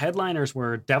 But the headliners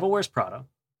were Devil Wears Prada,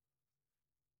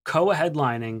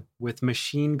 co-headlining with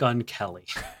Machine Gun Kelly.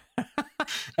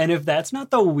 And if that's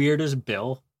not the weirdest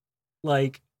bill,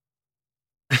 like,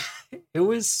 it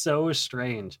was so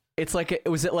strange. It's like,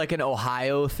 was it like an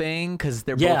Ohio thing? Because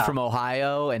they're both from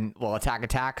Ohio, and well, Attack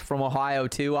Attack from Ohio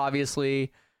too,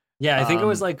 obviously. Yeah, I think it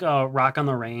was like Rock on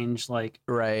the Range, like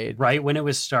right when it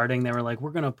was starting, they were like,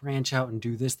 we're gonna branch out and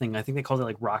do this thing. I think they called it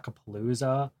like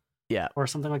Rockapalooza, or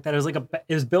something like that. It was like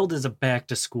it was billed as a back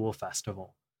to school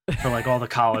festival for like all the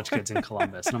college kids in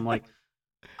Columbus, and I'm like,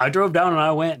 I drove down and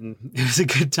I went, and it was a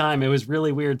good time. It was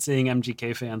really weird seeing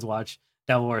MGK fans watch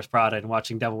Devil Wears Prada and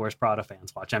watching Devil Wears Prada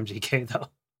fans watch MGK though.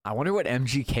 I wonder what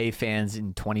MGK fans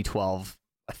in 2012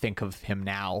 think of him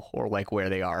now, or like where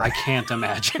they are. I can't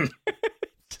imagine.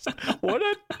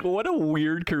 What a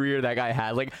weird career that guy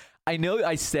had. Like, I know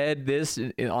I said this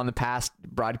on the past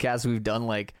broadcasts we've done,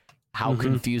 like how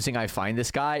confusing I find this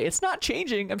guy. It's not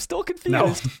changing. I'm still confused.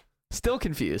 No. Still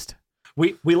confused.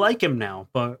 We like him now,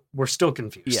 but we're still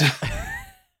confused.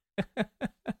 Yeah.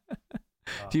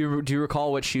 Do you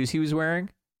recall what shoes he was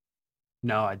wearing?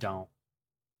 No, I don't.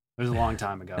 It was a long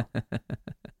time ago.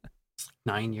 It's like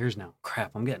 9 years now.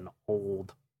 Crap, I'm getting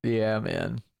old. Yeah,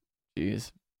 man.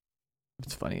 Jeez.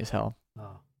 It's funny as hell.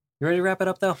 Oh. You ready to wrap it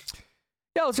up, though?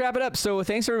 Yeah, let's wrap it up. So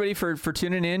thanks, everybody, for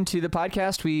tuning in to the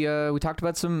podcast. We talked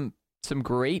about some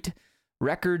great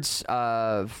records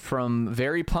from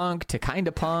very punk to kind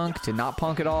of punk to not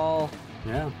punk at all.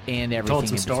 Yeah. And everything. Told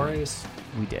some stories.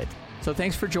 We did. So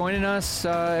thanks for joining us,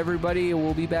 everybody.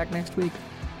 We'll be back next week.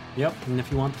 Yep. And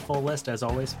if you want the full list, as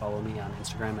always, follow me on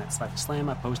Instagram at /slam.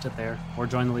 I post it there. Or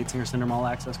join the Lead Singer Syndrome All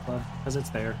Access Club, because it's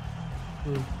there.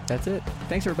 That's it.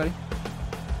 Thanks, everybody.